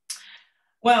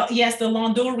 Well, yes, the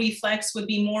landau reflex would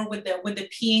be more with the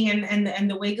peeing and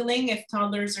the wiggling if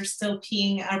toddlers are still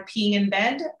peeing in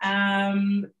bed.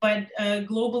 But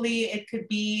globally, it could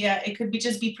be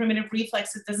just be primitive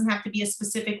reflex. It doesn't have to be a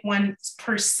specific one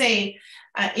per se.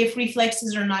 If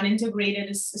reflexes are not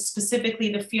integrated,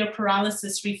 specifically the fear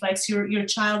paralysis reflex, your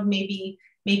child may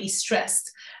be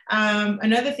stressed.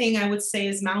 Another thing I would say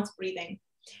is mouth breathing.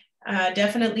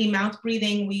 Definitely mouth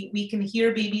breathing. We can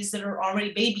hear babies that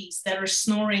are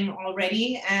snoring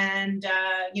already, and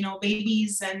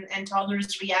babies and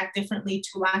toddlers react differently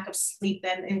to lack of sleep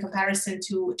than in comparison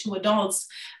to adults.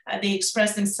 They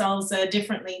express themselves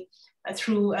differently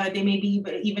through they may be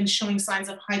even showing signs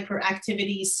of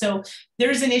hyperactivity. So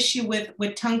there's an issue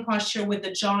with tongue posture with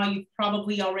the jaw. You've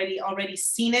probably already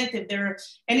seen it. If there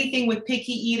anything with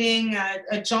picky eating,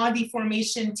 a jaw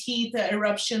deformation, teeth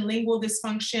eruption, lingual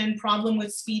dysfunction, problem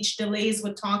with speech, delays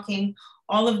with talking,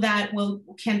 all of that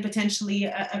can potentially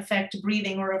affect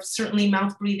breathing, or certainly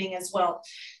mouth breathing as well.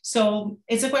 So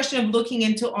it's a question of looking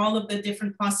into all of the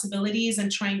different possibilities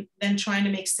and trying to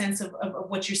make sense of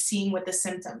what you're seeing with the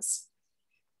symptoms.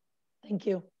 Thank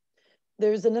you.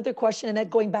 There's another question,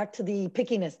 Annette, going back to the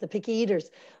pickiness, the picky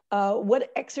eaters. What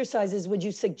exercises would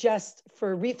you suggest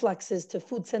for reflexes to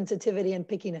food sensitivity and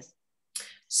pickiness?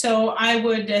 So I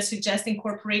would suggest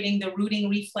incorporating the rooting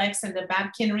reflex and the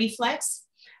Babkin reflex.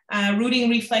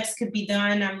 Rooting reflex could be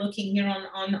done. I'm looking here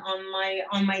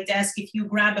on my desk. If you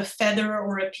grab a feather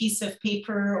or a piece of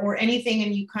paper or anything,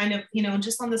 and you kind of,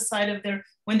 just on the side of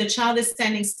when the child is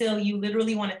standing still, you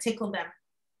literally want to tickle them.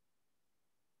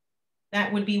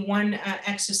 That would be one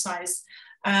exercise.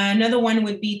 Another one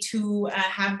would be to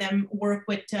have them work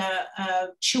with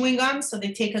chewing gum. So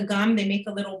they take a gum, they make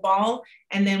a little ball,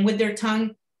 and then with their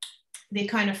tongue, they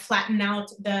kind of flatten out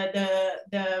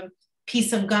the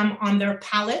piece of gum on their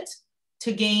palate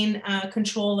to gain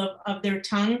control of their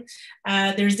tongue.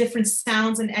 There's different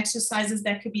sounds and exercises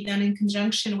that could be done in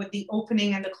conjunction with the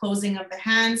opening and the closing of the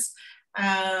hands.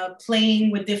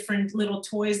 Playing with different little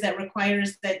toys that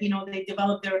requires that they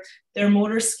develop their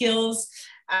motor skills.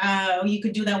 You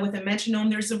could do that with a metronome.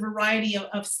 There's a variety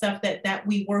of stuff that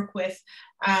we work with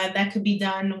that could be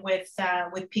done with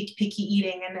picky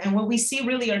eating. And what we see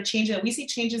really are changes. We see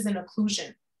changes in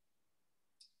occlusion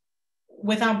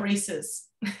without braces.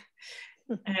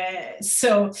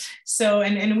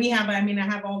 And we have, I mean, I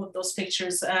have all of those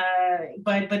pictures,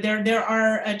 but there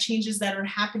are changes that are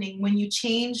happening when you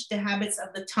change the habits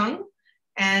of the tongue,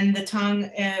 and the tongue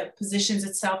positions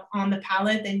itself on the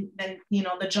palate, then you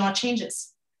know, the jaw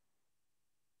changes.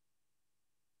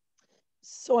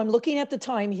 So I'm looking at the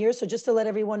time here. So just to let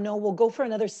everyone know, we'll go for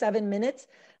another 7 minutes.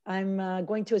 I'm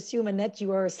going to assume, Annette,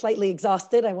 you are slightly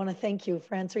exhausted. I want to thank you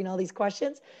for answering all these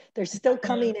questions. They're still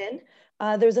coming in.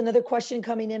 There's another question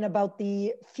coming in about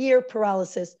the fear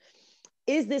paralysis.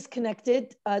 Is this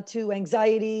connected to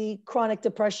anxiety, chronic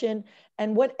depression?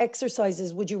 And what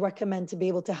exercises would you recommend to be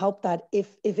able to help that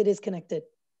if it is connected?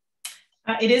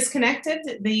 It is connected.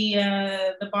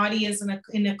 The body is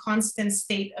in a constant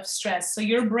state of stress. So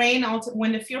your brain,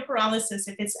 when the fear paralysis,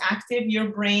 if it's active, your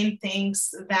brain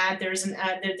thinks that there's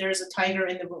a tiger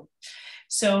in the room.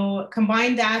 So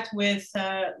combine that with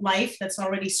life that's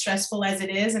already stressful as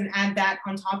it is, and add that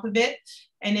on top of it.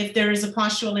 And if there is a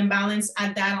postural imbalance,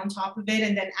 add that on top of it,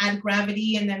 and then add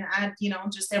gravity, and then add, you know,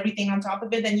 just everything on top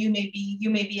of it. Then you may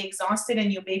be exhausted,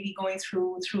 and you may be going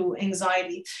through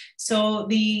anxiety. So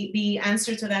the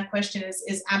answer to that question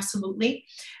is absolutely.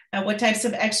 What types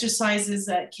of exercises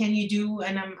can you do?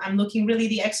 And I'm looking really,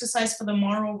 the exercise for the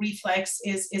Moro reflex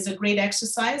is a great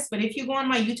exercise. But if you go on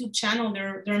my YouTube channel,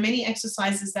 there are many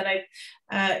exercises that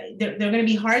they're going to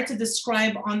be hard to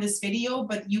describe on this video,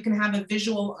 but you can have a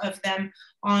visual of them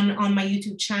on my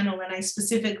YouTube channel. And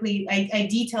I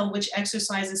detail which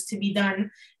exercises to be done.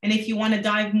 And if you want to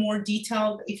dive more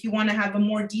detailed, if you want to have a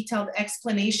more detailed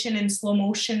explanation in slow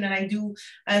motion, then I do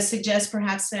suggest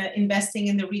perhaps investing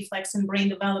in the reflex and brain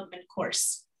development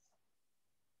course.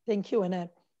 Thank you,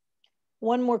 Annette.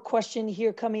 One more question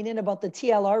here coming in about the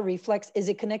TLR reflex. Is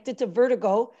it connected to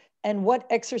vertigo? And what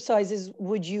exercises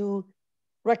would you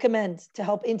recommend to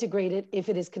help integrate it if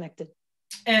it is connected?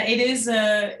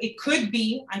 It could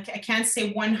be, I can't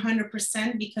say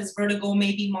 100% because vertigo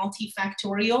may be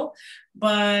multifactorial,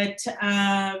 but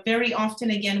very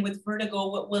often, again, with vertigo,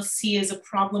 what we'll see is a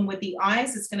problem with the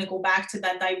eyes. It's going to go back to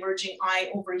that diverging eye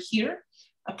over here.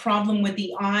 A problem with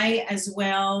the eye, as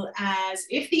well as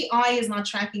if the eye is not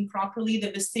tracking properly,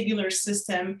 the vestibular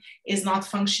system is not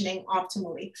functioning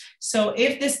optimally. So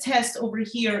if this test over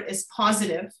here is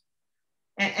positive,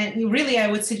 and really, I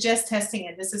would suggest testing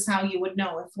it. This is how you would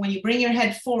know. If when you bring your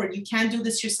head forward, you can't do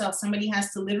this yourself. Somebody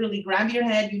has to literally grab your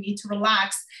head. You need to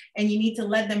relax, and you need to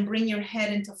let them bring your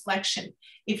head into flexion.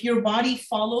 If your body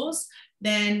follows,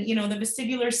 then, you know, the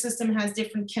vestibular system has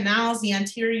different canals, the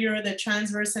anterior, the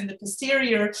transverse, and the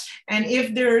posterior. And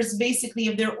if they're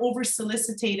over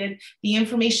solicited, the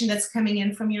information that's coming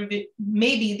in from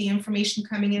maybe the information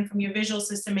coming in from your visual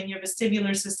system and your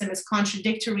vestibular system is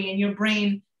contradictory, and your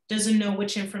brain doesn't know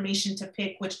which information to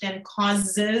pick, which then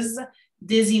causes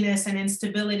dizziness and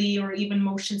instability or even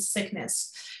motion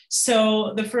sickness.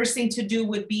 So the first thing to do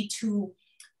would be to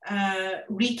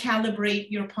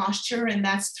recalibrate your posture, and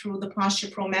that's through the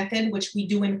PosturePro method, which we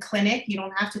do in clinic. You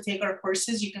don't have to take our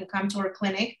courses. You can come to our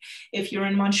clinic if you're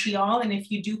in Montreal, and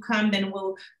if you do come, then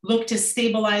we'll look to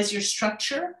stabilize your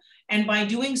structure. And by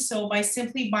doing so, by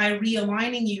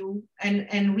realigning you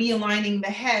and realigning the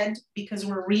head, because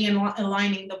we're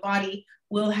realigning the body,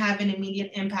 will have an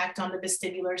immediate impact on the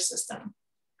vestibular system.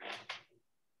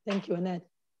 Thank you, Annette.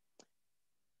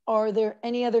 Are there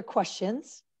any other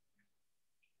questions?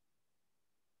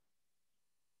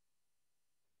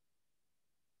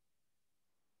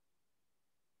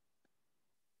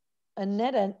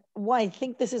 Annette, I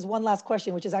think this is one last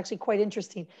question, which is actually quite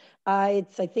interesting.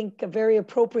 It's, I think, very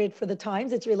appropriate for the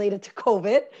times. It's related to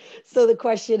COVID. So the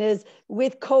question is,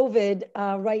 with COVID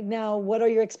right now, what are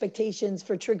your expectations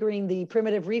for triggering the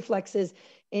primitive reflexes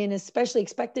in especially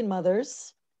expectant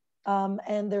mothers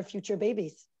and their future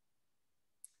babies?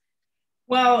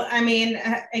 Well, I mean,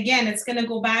 again, it's going to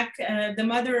go back.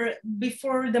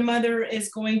 Before the mother is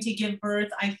going to give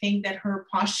birth, I think that her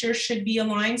posture should be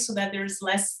aligned so that there's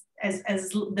as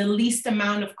the least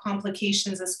amount of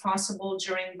complications as possible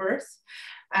during birth.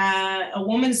 A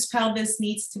woman's pelvis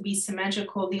needs to be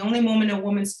symmetrical. The only moment a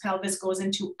woman's pelvis goes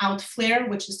into out flare,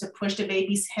 which is to push the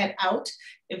baby's head out,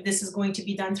 if this is going to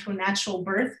be done through natural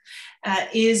birth,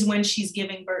 is when she's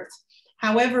giving birth.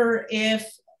 However,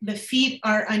 if the feet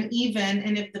are uneven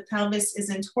and if the pelvis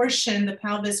is in torsion, the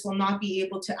pelvis will not be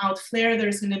able to out flare.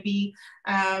 There's going to be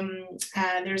a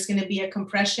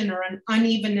compression or an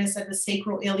unevenness at the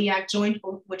sacroiliac joint,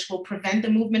 which will prevent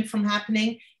the movement from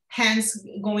happening, hence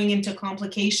going into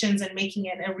complications and making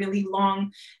it a really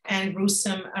long and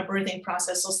gruesome birthing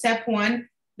process. So step one,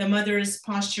 the mother's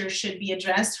posture should be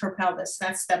addressed, her pelvis.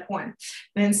 That's step one.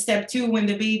 Then step two, when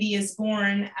the baby is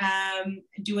born,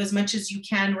 do as much as you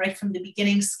can right from the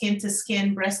beginning, skin to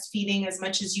skin, breastfeeding as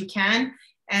much as you can,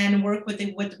 and work with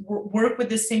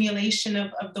the simulation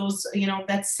of those,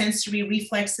 that sensory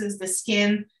reflexes, the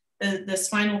skin, the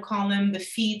spinal column, the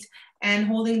feet, and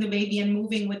holding the baby and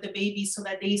moving with the baby so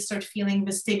that they start feeling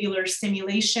vestibular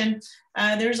stimulation.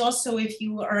 There's also, if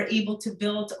you are able to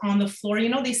build on the floor,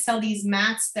 they sell these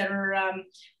mats that are,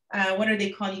 what are they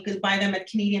called? You could buy them at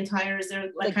Canadian Tires. They're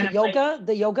like kind of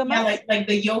the yoga mats? Yeah, like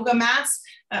the yoga mats.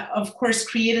 Of course,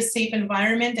 create a safe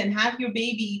environment and have your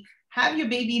baby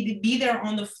be there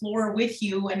on the floor with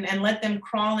you, and let them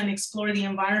crawl and explore the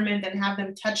environment and have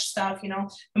them touch stuff. The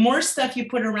more stuff you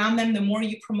put around them, the more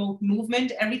you promote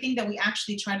movement. Everything that we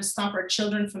actually try to stop our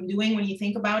children from doing, when you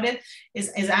think about it,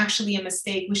 is actually a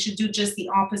mistake. We should do just the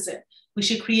opposite. We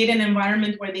should create an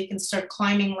environment where they can start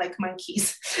climbing like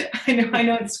monkeys. I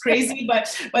know it's crazy,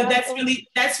 but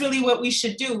that's really what we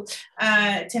should do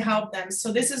to help them.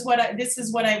 So this is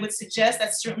what I would suggest.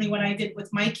 That's certainly what I did with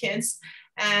my kids.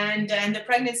 And the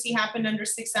pregnancy happened under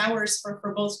 6 hours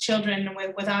for both children,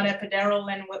 without epidural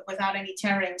and without any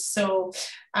tearing. So,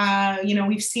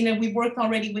 we've seen it. We've worked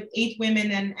already with 8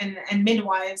 women and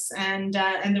midwives, and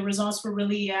the results were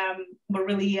really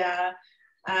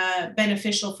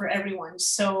beneficial for everyone.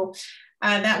 So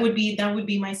that would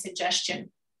be my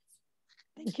suggestion.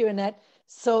 Thank you, Annette.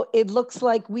 So it looks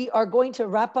like we are going to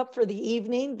wrap up for the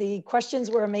evening. The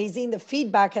questions were amazing. The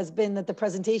feedback has been that the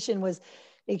presentation was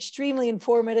extremely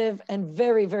informative and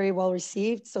very, very well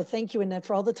received. So thank you, Annette,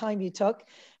 for all the time you took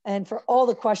and for all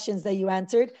the questions that you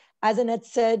answered. As Annette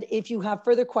said, if you have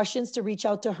further questions, to reach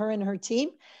out to her and her team.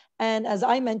 And as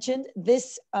I mentioned,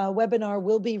 this webinar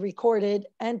will be recorded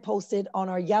and posted on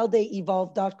our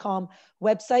yaldeevolve.com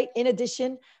website. In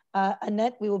addition,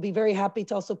 Annette, we will be very happy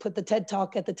to also put the TED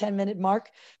Talk at the 10-minute mark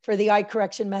for the eye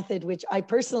correction method, which I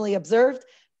personally observed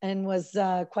and was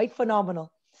quite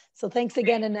phenomenal. So thanks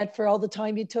again, Annette, for all the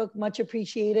time you took. Much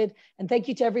appreciated. And thank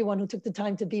you to everyone who took the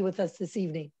time to be with us this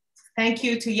evening. Thank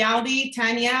you to Yaldi,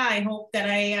 Tanya. I hope that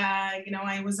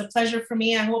it was a pleasure for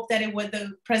me. I hope that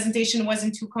the presentation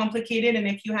wasn't too complicated. And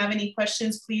if you have any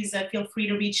questions, please feel free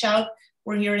to reach out.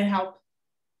 We're here to help.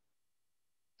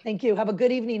 Thank you. Have a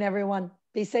good evening, everyone.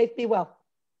 Be safe, be well.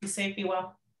 Be safe, be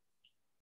well.